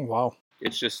 Wow.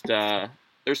 It's just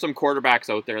there's some quarterbacks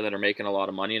out there that are making a lot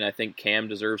of money, and I think Cam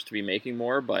deserves to be making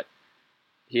more, but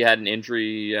he had an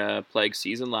injury plagued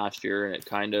season last year, and it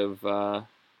kind of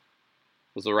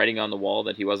was the writing on the wall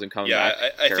that he wasn't coming back. Yeah,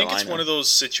 I think it's one of those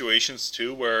situations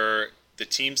too where the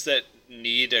teams that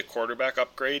need a quarterback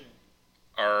upgrade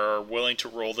are willing to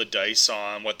roll the dice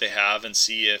on what they have and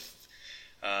see if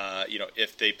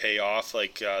if they pay off,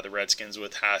 like the Redskins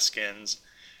with Haskins.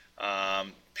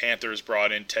 Panthers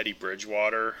brought in Teddy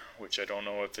Bridgewater, which I don't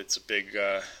know if it's a big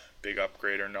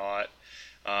upgrade or not.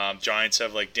 Giants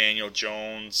have like Daniel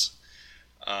Jones.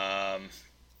 A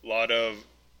lot of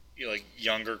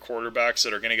younger quarterbacks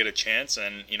that are going to get a chance,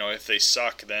 and if they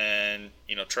suck, then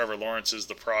Trevor Lawrence is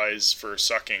the prize for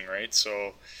sucking, right?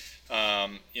 So I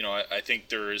think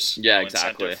there's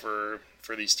incentive for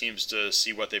these teams to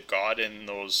see what they've got in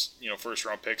those first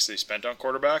round picks they spent on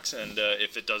quarterbacks, and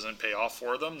if it doesn't pay off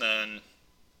for them, then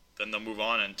they'll move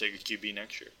on and take a QB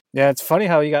next year. Yeah, it's funny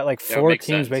how you got like 4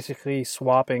 teams basically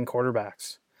swapping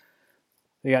quarterbacks.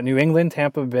 You got New England,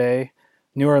 Tampa Bay,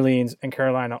 New Orleans, and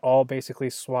Carolina all basically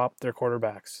swapped their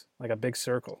quarterbacks, like a big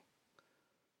circle,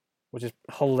 which is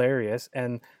hilarious.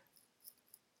 And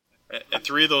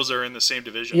 3 of those are in the same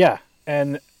division. Yeah,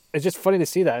 and it's just funny to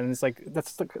see that, and it's like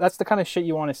that's the kind of shit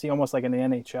you want to see, almost like in the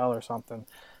NHL or something,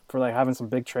 for like having some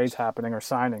big trades happening or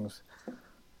signings.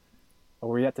 But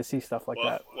we're yet to see stuff like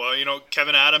that. Well,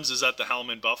 Kevin Adams is at the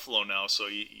helm in Buffalo now, so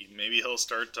maybe he'll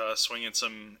start swinging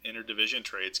some interdivision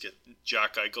trades, get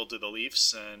Jack Eichel to the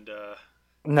Leafs, and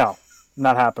No,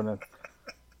 not happening.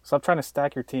 Stop trying to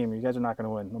stack your team. You guys are not going to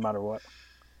win, no matter what.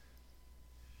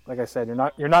 Like I said, you're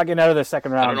not getting out of the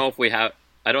second round.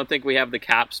 I don't think we have the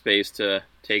cap space to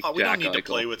take Jack Eichel. We don't need to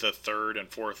play with a third and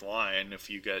fourth line if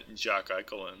you get Jack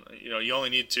Eichel in. You only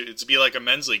need to be like a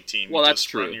men's league team. Well, that's just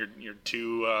true. Run your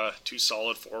two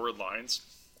solid forward lines.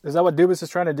 Is that what Dubas is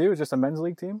trying to do? Is just a men's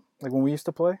league team, like when we used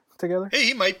to play together? Hey,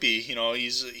 he might be.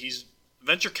 He's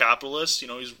venture capitalist.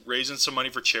 He's raising some money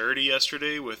for charity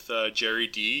yesterday with Jerry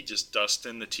D, just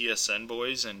dusting the TSN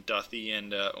boys and Duthie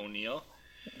and O'Neill.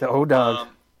 The O-Dog.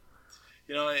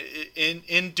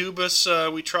 In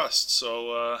Dubas we trust.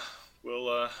 So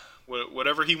we'll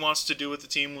whatever he wants to do with the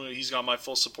team, he's got my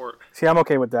full support. See, I'm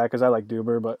okay with that because I like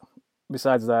Duber, but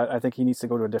besides that, I think he needs to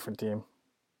go to a different team.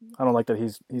 I don't like that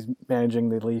he's managing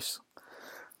the Leafs.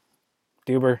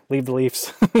 Duber, leave the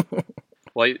Leafs.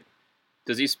 Well,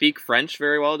 does he speak French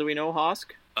very well? Do we know,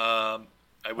 Hosk? I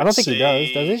don't think he does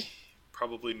he?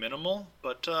 Probably minimal,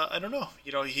 but I don't know.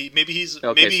 He's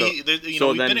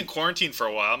been in quarantine for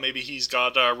a while. Maybe he's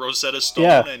got Rosetta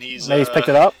Stone and he's picked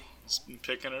it up. He's been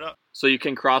picking it up. So you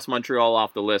can cross Montreal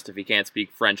off the list if he can't speak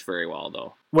French very well,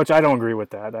 though. Which I don't agree with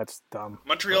that. That's dumb.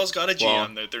 Montreal's got a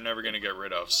GM that they're never going to get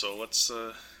rid of. So what's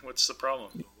the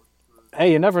problem?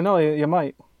 Hey, you never know. You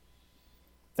might.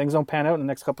 Things don't pan out in the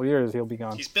next couple of years, he'll be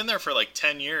gone. He's been there for like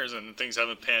 10 years and things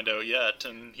haven't panned out yet,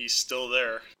 and he's still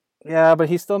there. Yeah, but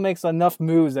he still makes enough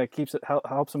moves that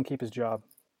helps him keep his job.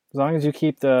 As long as you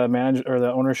keep the manager or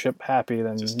the ownership happy,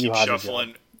 then just you keep have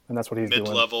shuffling. And that's what he's doing.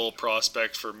 Mid-level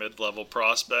prospect for mid-level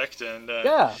prospect, and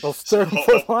those third and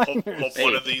fourth liners. Hope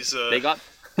one of these. They got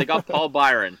Paul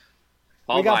Byron.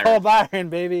 We got Paul Byron,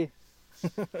 baby.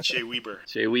 Shea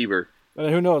Weber. But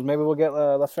who knows? Maybe we'll get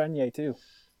Lafreniere too.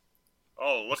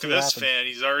 Oh, look at this fan!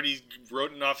 He's already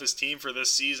written off his team for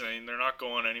this season. I mean, they're not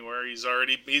going anywhere. He's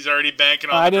already banking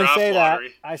on the draft lottery. I didn't say that.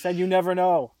 I said you never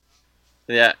know.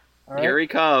 Yeah, right. Here he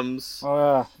comes.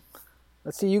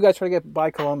 Let's see you guys try to get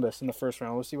by Columbus in the first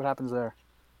round. We'll see what happens there.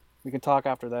 We can talk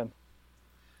after then.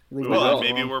 Maybe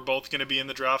we're both going to be in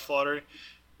the draft lottery.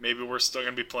 Maybe we're still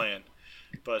going to be playing.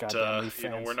 But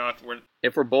we're not.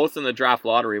 If we're both in the draft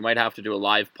lottery, we might have to do a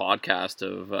live podcast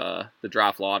of the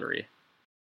draft lottery.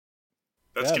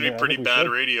 That's going to be pretty bad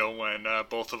radio when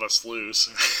both of us lose.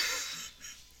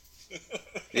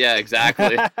 Yeah,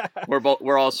 exactly.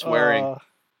 We're all swearing.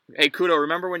 Hey, Kudo,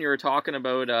 remember when you were talking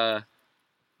about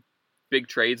big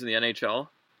trades in the NHL?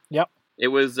 Yep. It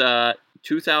was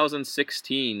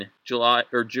 2016, June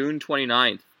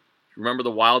 29th. Remember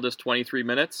the wildest 23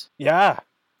 minutes? Yeah.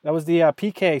 That was the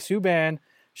PK, Subban,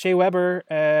 Shea Weber,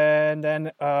 and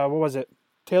then, what was it?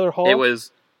 Taylor Hall? It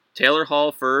was Taylor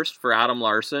Hall first for Adam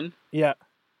Larson. Yeah.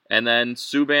 And then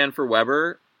Subban for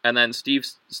Weber. And then Steven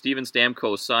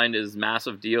Stamkos signed his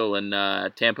massive deal in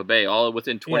Tampa Bay, all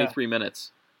within 23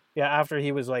 minutes. Yeah, after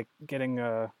he was like getting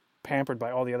pampered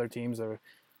by all the other teams that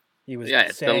he was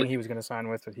saying he was going to sign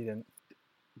with, but he didn't.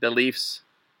 The Leafs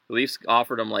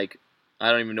offered him like,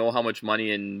 I don't even know how much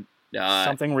money in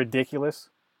something ridiculous.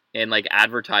 And like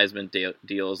advertisement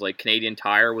deals, like Canadian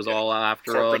Tire was all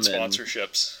after corporate him.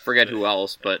 Sponsorships. Forget who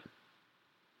else, but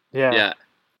yeah.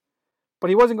 But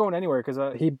he wasn't going anywhere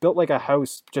because he built like a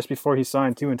house just before he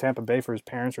signed too in Tampa Bay for his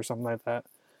parents or something like that.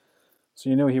 So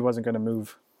you knew he wasn't going to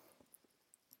move.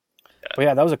 Yeah. But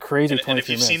yeah, that was a crazy 23 minutes. And if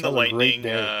you've seen seen the Lightning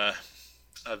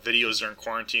videos during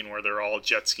quarantine where they're all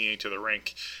jet skiing to the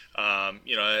rink, I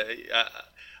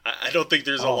don't think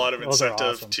there's a lot of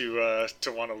incentive to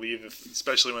want to leave,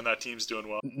 especially when that team's doing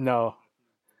well. No.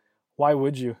 Why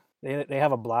would you? They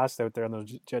have a blast out there on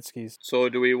those jet skis. So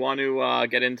do we want to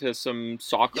get into some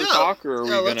soccer talk, or are we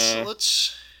gonna?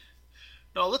 Let's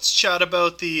chat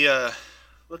about the.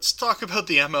 Let's talk about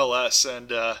the MLS.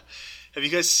 And have you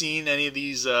guys seen any of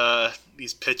these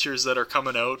pictures that are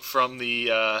coming out from the?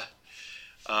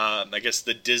 I guess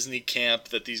the Disney camp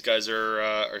that these guys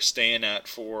are staying at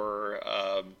for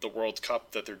the World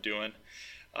Cup that they're doing.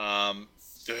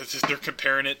 They're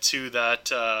comparing it to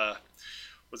that.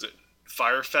 Was it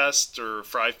Firefest or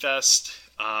Fryfest,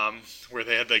 where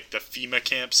they had like the FEMA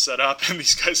camps set up, and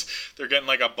these guys, they're getting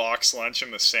like a box lunch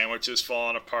and the sandwiches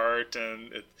falling apart,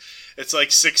 and it's like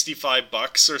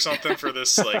 $65 or something for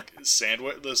this like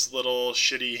sandwich, this little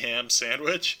shitty ham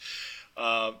sandwich.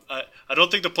 I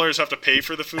don't think the players have to pay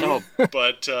for the food,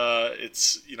 but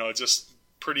it's just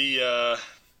pretty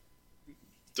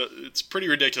it's pretty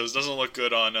ridiculous. It doesn't look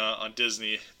good on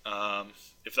Disney.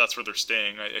 If that's where they're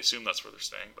staying, I assume that's where they're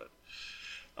staying.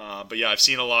 But yeah, I've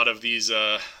seen a lot of these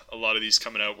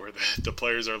coming out where the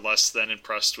players are less than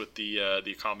impressed with the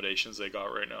accommodations they got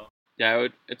right now. Yeah,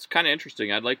 it's kind of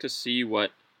interesting. I'd like to see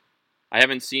what. I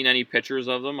haven't seen any pictures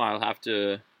of them. I'll have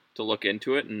to look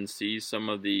into it and see some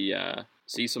of the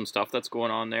some stuff that's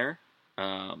going on there.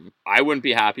 I wouldn't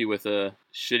be happy with a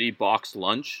shitty boxed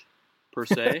lunch per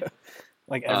se.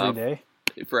 Like every day?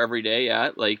 For every day,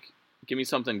 yeah. Like, give me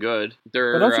something good.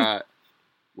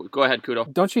 Go ahead,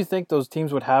 Kudo. Don't you think those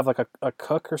teams would have like a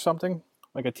cook or something?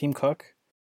 Like a team cook?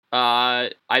 I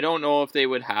don't know if they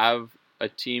would have a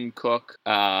team cook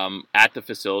at the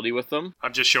facility with them.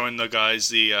 I'm just showing the guys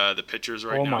the pictures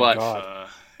right now. Oh my God.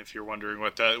 If you're wondering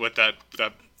what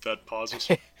that pause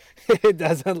was.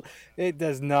 It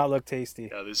does not look tasty.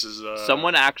 Yeah, this is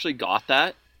someone actually got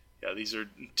that. Yeah, these are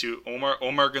two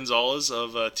Omar Gonzalez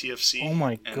of TFC. Oh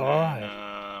my God.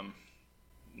 And,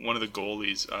 one of the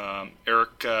goalies,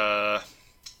 Eric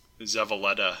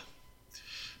Zavaleta.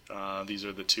 These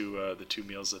are the two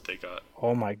meals that they got.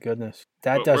 Oh my goodness,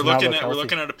 that does not look healthy. We're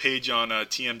looking at a page on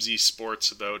TMZ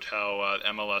Sports about how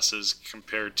MLS is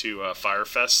compared to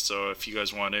Firefest. So if you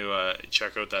guys want to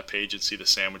check out that page and see the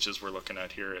sandwiches we're looking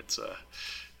at here, it's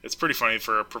pretty funny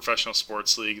for a professional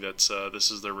sports league.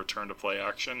 This is their return to play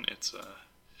action. It's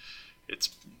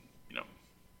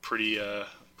pretty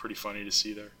funny to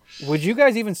see there. Would you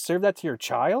guys even serve that to your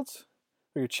child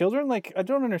or your children? Like, I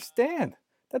don't understand.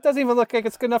 That doesn't even look like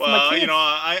it's good enough for my kids.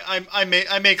 Well,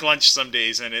 I make lunch some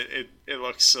days and it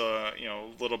looks a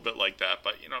little bit like that.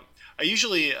 But I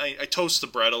usually toast the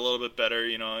bread a little bit better.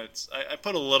 I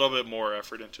put a little bit more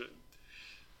effort into it.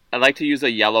 I like to use a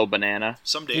yellow banana.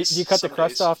 Some days. Do you cut the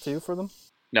crust off too for them?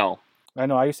 No. I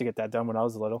know. I used to get that done when I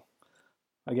was little.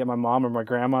 I get my mom or my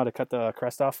grandma to cut the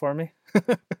crust off for me.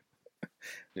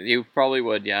 You probably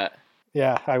would, yeah.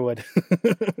 Yeah, I would.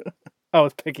 I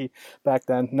was picky back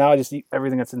then. Now I just eat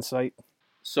everything that's in sight.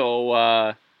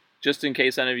 So, just in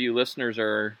case any of you listeners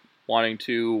are wanting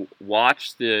to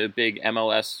watch the big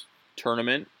MLS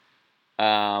tournament,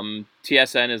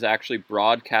 TSN is actually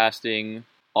broadcasting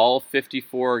all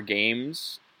 54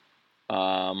 games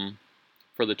for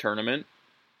the tournament.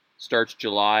 Starts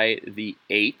July the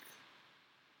 8th.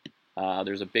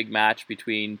 There's a big match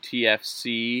between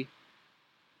TFC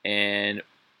and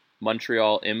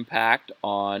Montreal Impact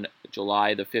on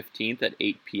July the 15th at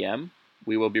 8 p.m.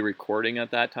 We will be recording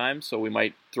at that time, so we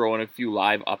might throw in a few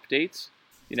live updates.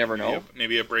 You never know.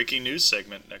 Maybe a breaking news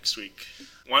segment next week.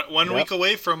 One week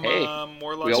away from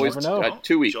more live. We always know.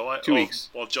 2 weeks. Two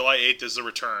weeks. Well, July 8th is the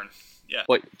return. Yeah.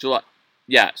 Wait, July.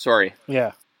 Yeah, sorry.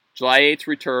 Yeah. July 8th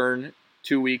return.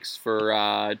 2 weeks for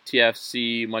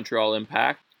TFC Montreal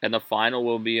Impact, and the final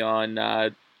will be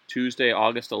on Tuesday,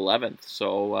 August 11th.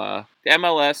 So the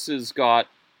MLS has got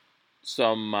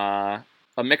some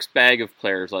a mixed bag of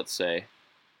players, let's say.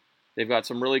 They've got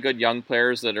some really good young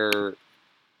players that are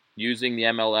using the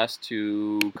MLS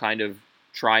to kind of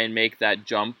try and make that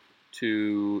jump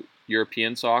to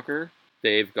European soccer.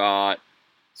 They've got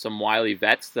some wily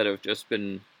vets that have just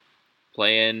been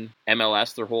playing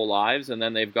MLS their whole lives, and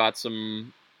then they've got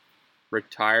some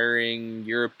retiring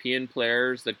European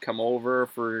players that come over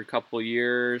for a couple of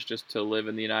years just to live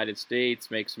in the United States,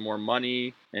 make some more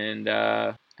money, and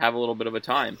have a little bit of a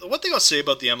time. One thing I'll say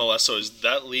about the MLS though is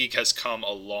that league has come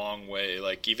a long way.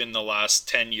 Like even the last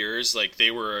 10 years, like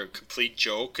they were a complete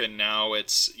joke, and now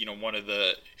it's one of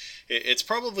the. It's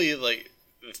probably like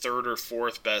the third or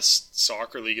fourth best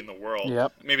soccer league in the world.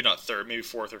 Yep. Maybe not third, maybe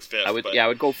fourth or fifth. I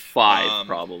would go 5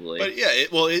 probably. But yeah,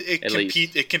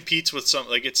 it competes with some,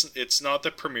 like it's not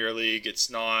the Premier League, it's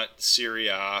not Serie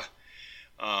A,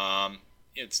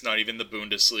 it's not even the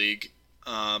Bundesliga,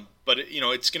 but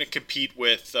it's going to compete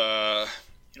with like,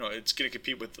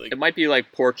 it might be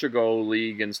like Portugal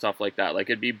League and stuff like that. Like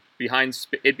it'd be behind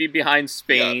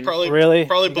Spain. Yeah,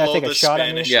 probably below the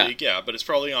Spanish league. Yeah, but it's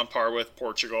probably on par with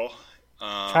Portugal.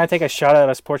 Trying to take a shot at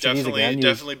us Portuguese again.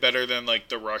 Definitely better than like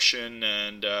the Russian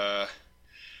and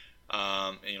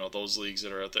those leagues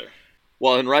that are out there.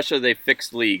 Well, in Russia they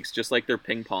fixed leagues, just like their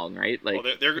ping pong, right? Like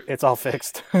it's all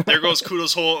fixed. There goes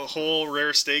Kudo's whole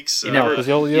rare stakes. You never,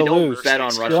 you'll lose. Bet on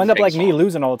Russian you'll end up like ping me, pong.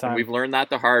 losing all the time. And we've learned that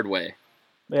the hard way.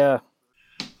 Yeah.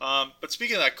 But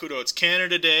speaking of that, Kudo, it's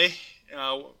Canada Day.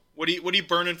 What are you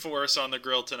burning for us on the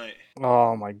grill tonight?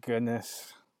 Oh my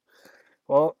goodness.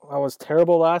 Well, I was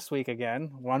terrible last week again,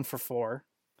 1 for 4.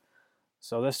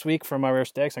 So this week for my rare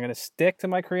sticks, I'm going to stick to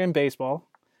my Korean baseball,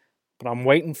 but I'm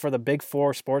waiting for the Big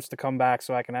 4 sports to come back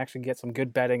so I can actually get some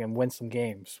good betting and win some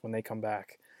games when they come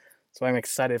back. So I'm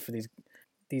excited for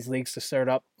these leagues to start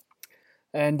up.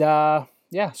 And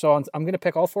yeah, so I'm going to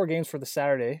pick all 4 games for the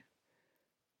Saturday.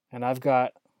 And I've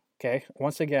got, okay,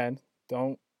 once again,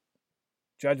 don't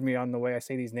judge me on the way I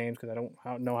say these names because I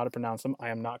don't know how to pronounce them. I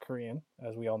am not Korean,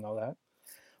 as we all know that.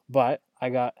 But I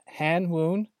got Han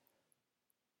Woon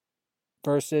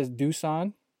versus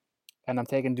Doosan, and I'm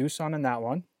taking Doosan in that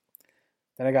one.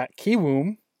 Then I got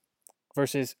Kiwoom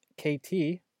versus KT,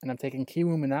 and I'm taking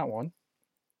Kiwoom in that one.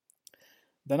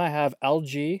 Then I have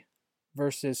LG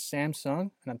versus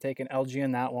Samsung, and I'm taking LG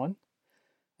in that one.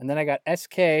 And then I got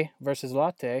SK versus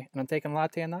Lotte, and I'm taking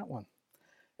Lotte in that one.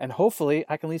 And hopefully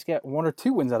I can at least get 1 or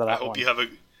 2 wins out of that one.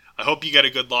 I hope you get a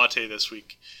good Lotte this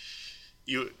week.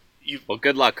 Well,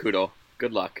 good luck, Kudo.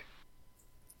 Good luck.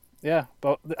 Yeah,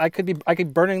 but I could be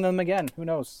burning them again. Who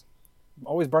knows? I'm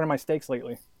always burning my steaks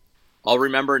lately. I'll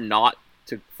remember not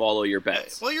to follow your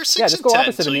bets. Well, you're 6-10,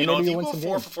 so if you go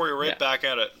 4 for 4, you're right back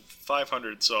at it,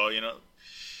 500. So yeah,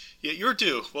 you're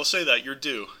due. We'll say that you're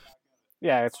due.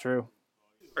 Yeah, it's true.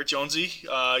 All right, Jonesy, you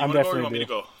want to go or you want me to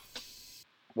go?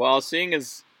 Well, seeing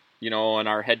as in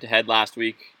our head-to-head last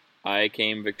week, I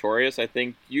came victorious. I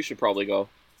think you should probably go.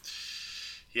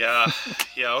 Yeah,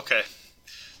 okay.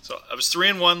 So I was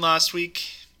 3-1 last week.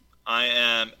 I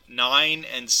am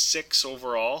 9-6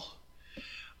 overall.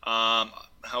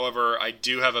 However, I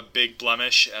do have a big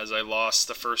blemish as I lost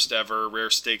the first ever Rare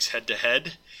Stakes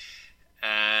head-to-head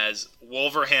as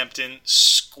Wolverhampton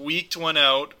squeaked one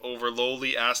out over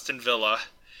lowly Aston Villa.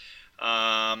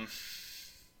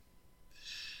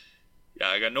 Yeah,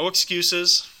 I got no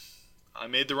excuses. I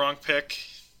made the wrong pick,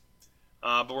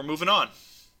 but we're moving on.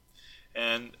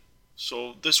 And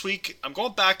so this week, I'm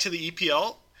going back to the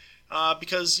EPL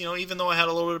because, even though I had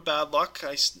a little bit of bad luck,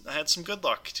 I had some good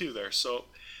luck too there. So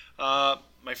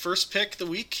my first pick of the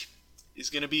week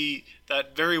is going to be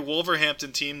that very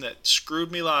Wolverhampton team that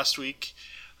screwed me last week.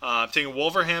 I'm taking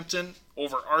Wolverhampton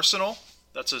over Arsenal.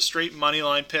 That's a straight money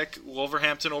line pick,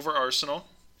 Wolverhampton over Arsenal.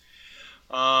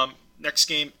 Next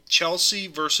game, Chelsea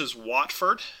versus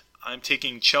Watford. I'm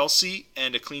taking Chelsea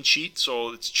and a clean sheet, so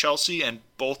it's Chelsea and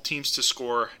both teams to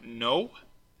score no.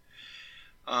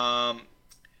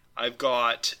 I've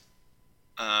got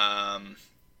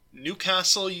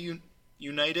Newcastle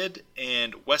United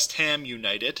and West Ham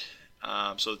United.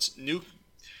 So it's the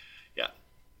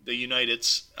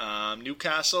Uniteds,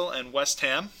 Newcastle and West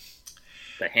Ham.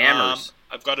 The Hammers.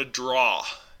 I've got a draw.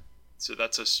 So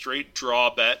that's a straight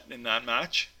draw bet in that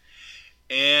match.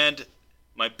 And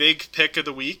my big pick of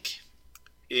the week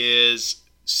is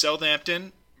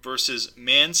Southampton versus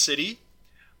Man City.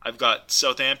 I've got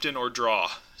Southampton or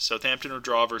draw. Southampton or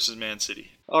draw versus Man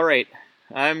City. All right.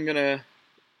 I'm going to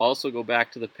also go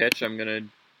back to the pitch.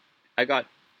 I got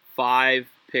 5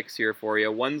 picks here for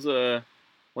you. One's a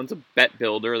bet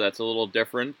builder that's a little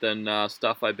different than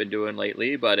stuff I've been doing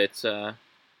lately, but it's a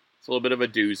little bit of a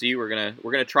doozy. We're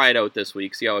gonna try it out this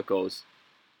week, see how it goes.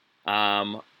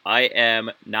 I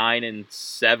am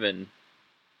 9-7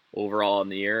 overall in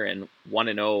the year and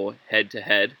 1-0 head to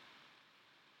head.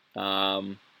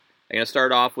 I'm gonna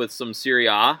start off with some Serie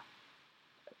A.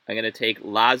 I'm gonna take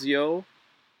Lazio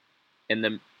in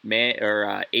the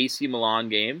AC Milan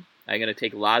game. I'm gonna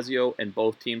take Lazio and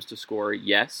both teams to score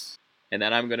yes, and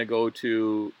then I'm gonna go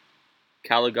to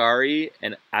Cagliari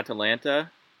and Atalanta.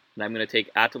 And I'm going to take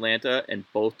Atalanta and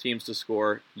both teams to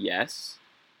score yes.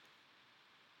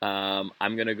 I'm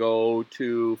going to go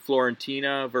to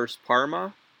Fiorentina versus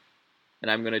Parma.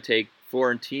 And I'm going to take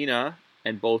Fiorentina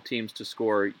and both teams to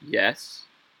score yes.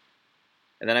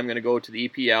 And then I'm going to go to the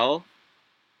EPL.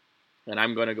 And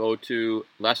I'm going to go to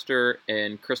Leicester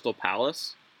and Crystal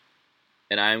Palace.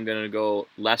 And I'm going to go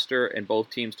Leicester and both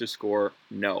teams to score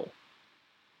no.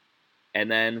 And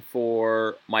then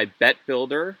for my bet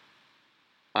builder,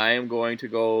 I am going to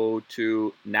go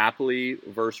to Napoli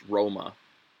versus Roma.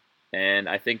 And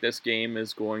I think this game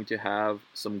is going to have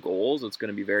some goals. It's going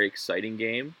to be a very exciting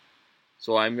game.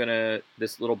 So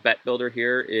this little bet builder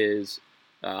here is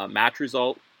match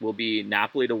result will be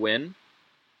Napoli to win.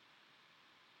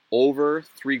 Over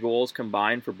 3 goals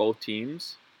combined for both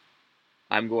teams.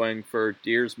 I'm going for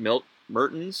Dries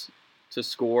Mertens to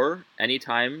score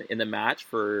anytime in the match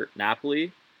for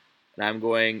Napoli. And I'm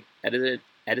going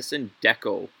Edison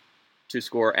Deco to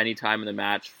score anytime in the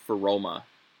match for Roma.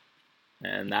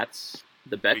 And that's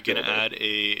the bet builder. Are you going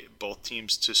to add both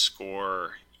teams to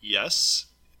score yes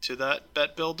to that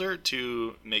bet builder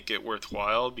to make it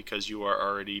worthwhile because you are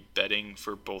already betting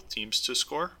for both teams to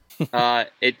score?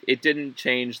 It didn't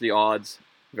change the odds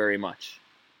very much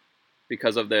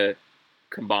because of the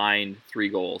combined 3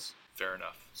 goals. Fair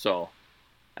enough. So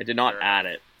I did not add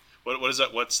it. What is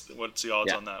that? What's the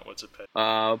odds on that? What's it pay?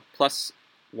 Plus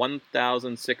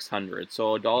 1,600.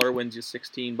 So $1 wins you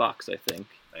 $16, I think.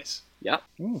 Nice. Yeah.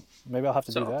 Maybe I'll have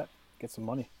to do that. Get some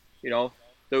money. You know,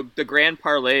 the grand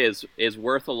parlay is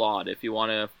worth a lot. If you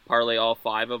want to parlay all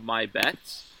 5 of my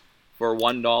bets for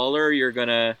 $1, you're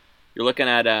looking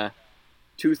at a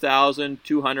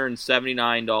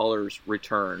 $2,279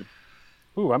 return.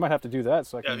 Ooh, I might have to do that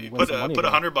so I can win some money. Put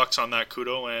 $100 on that,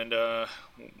 Kudo, and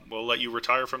we'll let you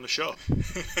retire from the show.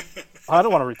 I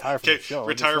don't want to retire from the show.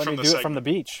 Retire Just from let the me do segment. it from the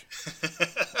beach.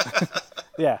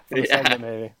 Yeah, from the segment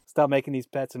maybe. Stop making these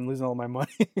bets and losing all my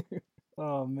money.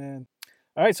 Oh man.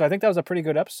 All right, so I think that was a pretty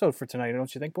good episode for tonight,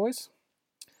 don't you think, boys?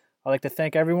 I'd like to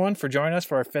thank everyone for joining us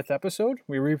for our 5th episode.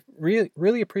 We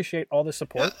really appreciate all the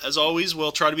support. Yeah, as always,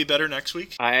 we'll try to be better next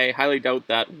week. I highly doubt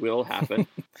that will happen.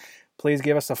 Please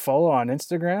give us a follow on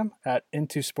Instagram at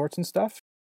Into Sports and Stuff.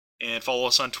 And follow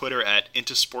us on Twitter at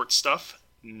Into Sports Stuff.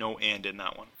 No and in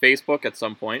that one. Facebook at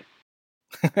some point.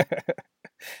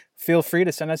 Feel free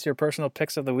to send us your personal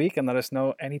picks of the week and let us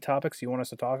know any topics you want us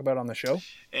to talk about on the show.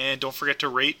 And don't forget to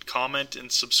rate, comment,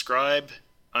 and subscribe.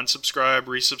 Unsubscribe,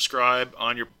 resubscribe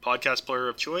on your podcast player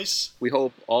of choice. We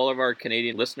hope all of our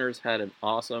Canadian listeners had an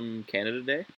awesome Canada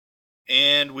Day.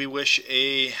 And we wish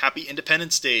a happy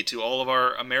Independence Day to all of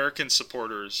our American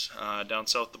supporters down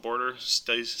south the border.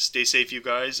 Stay safe, you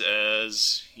guys,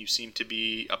 as you seem to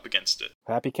be up against it.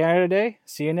 Happy Canada Day.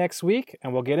 See you next week,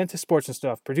 and we'll get into sports and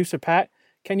stuff. Producer Pat,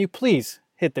 can you please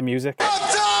hit the music?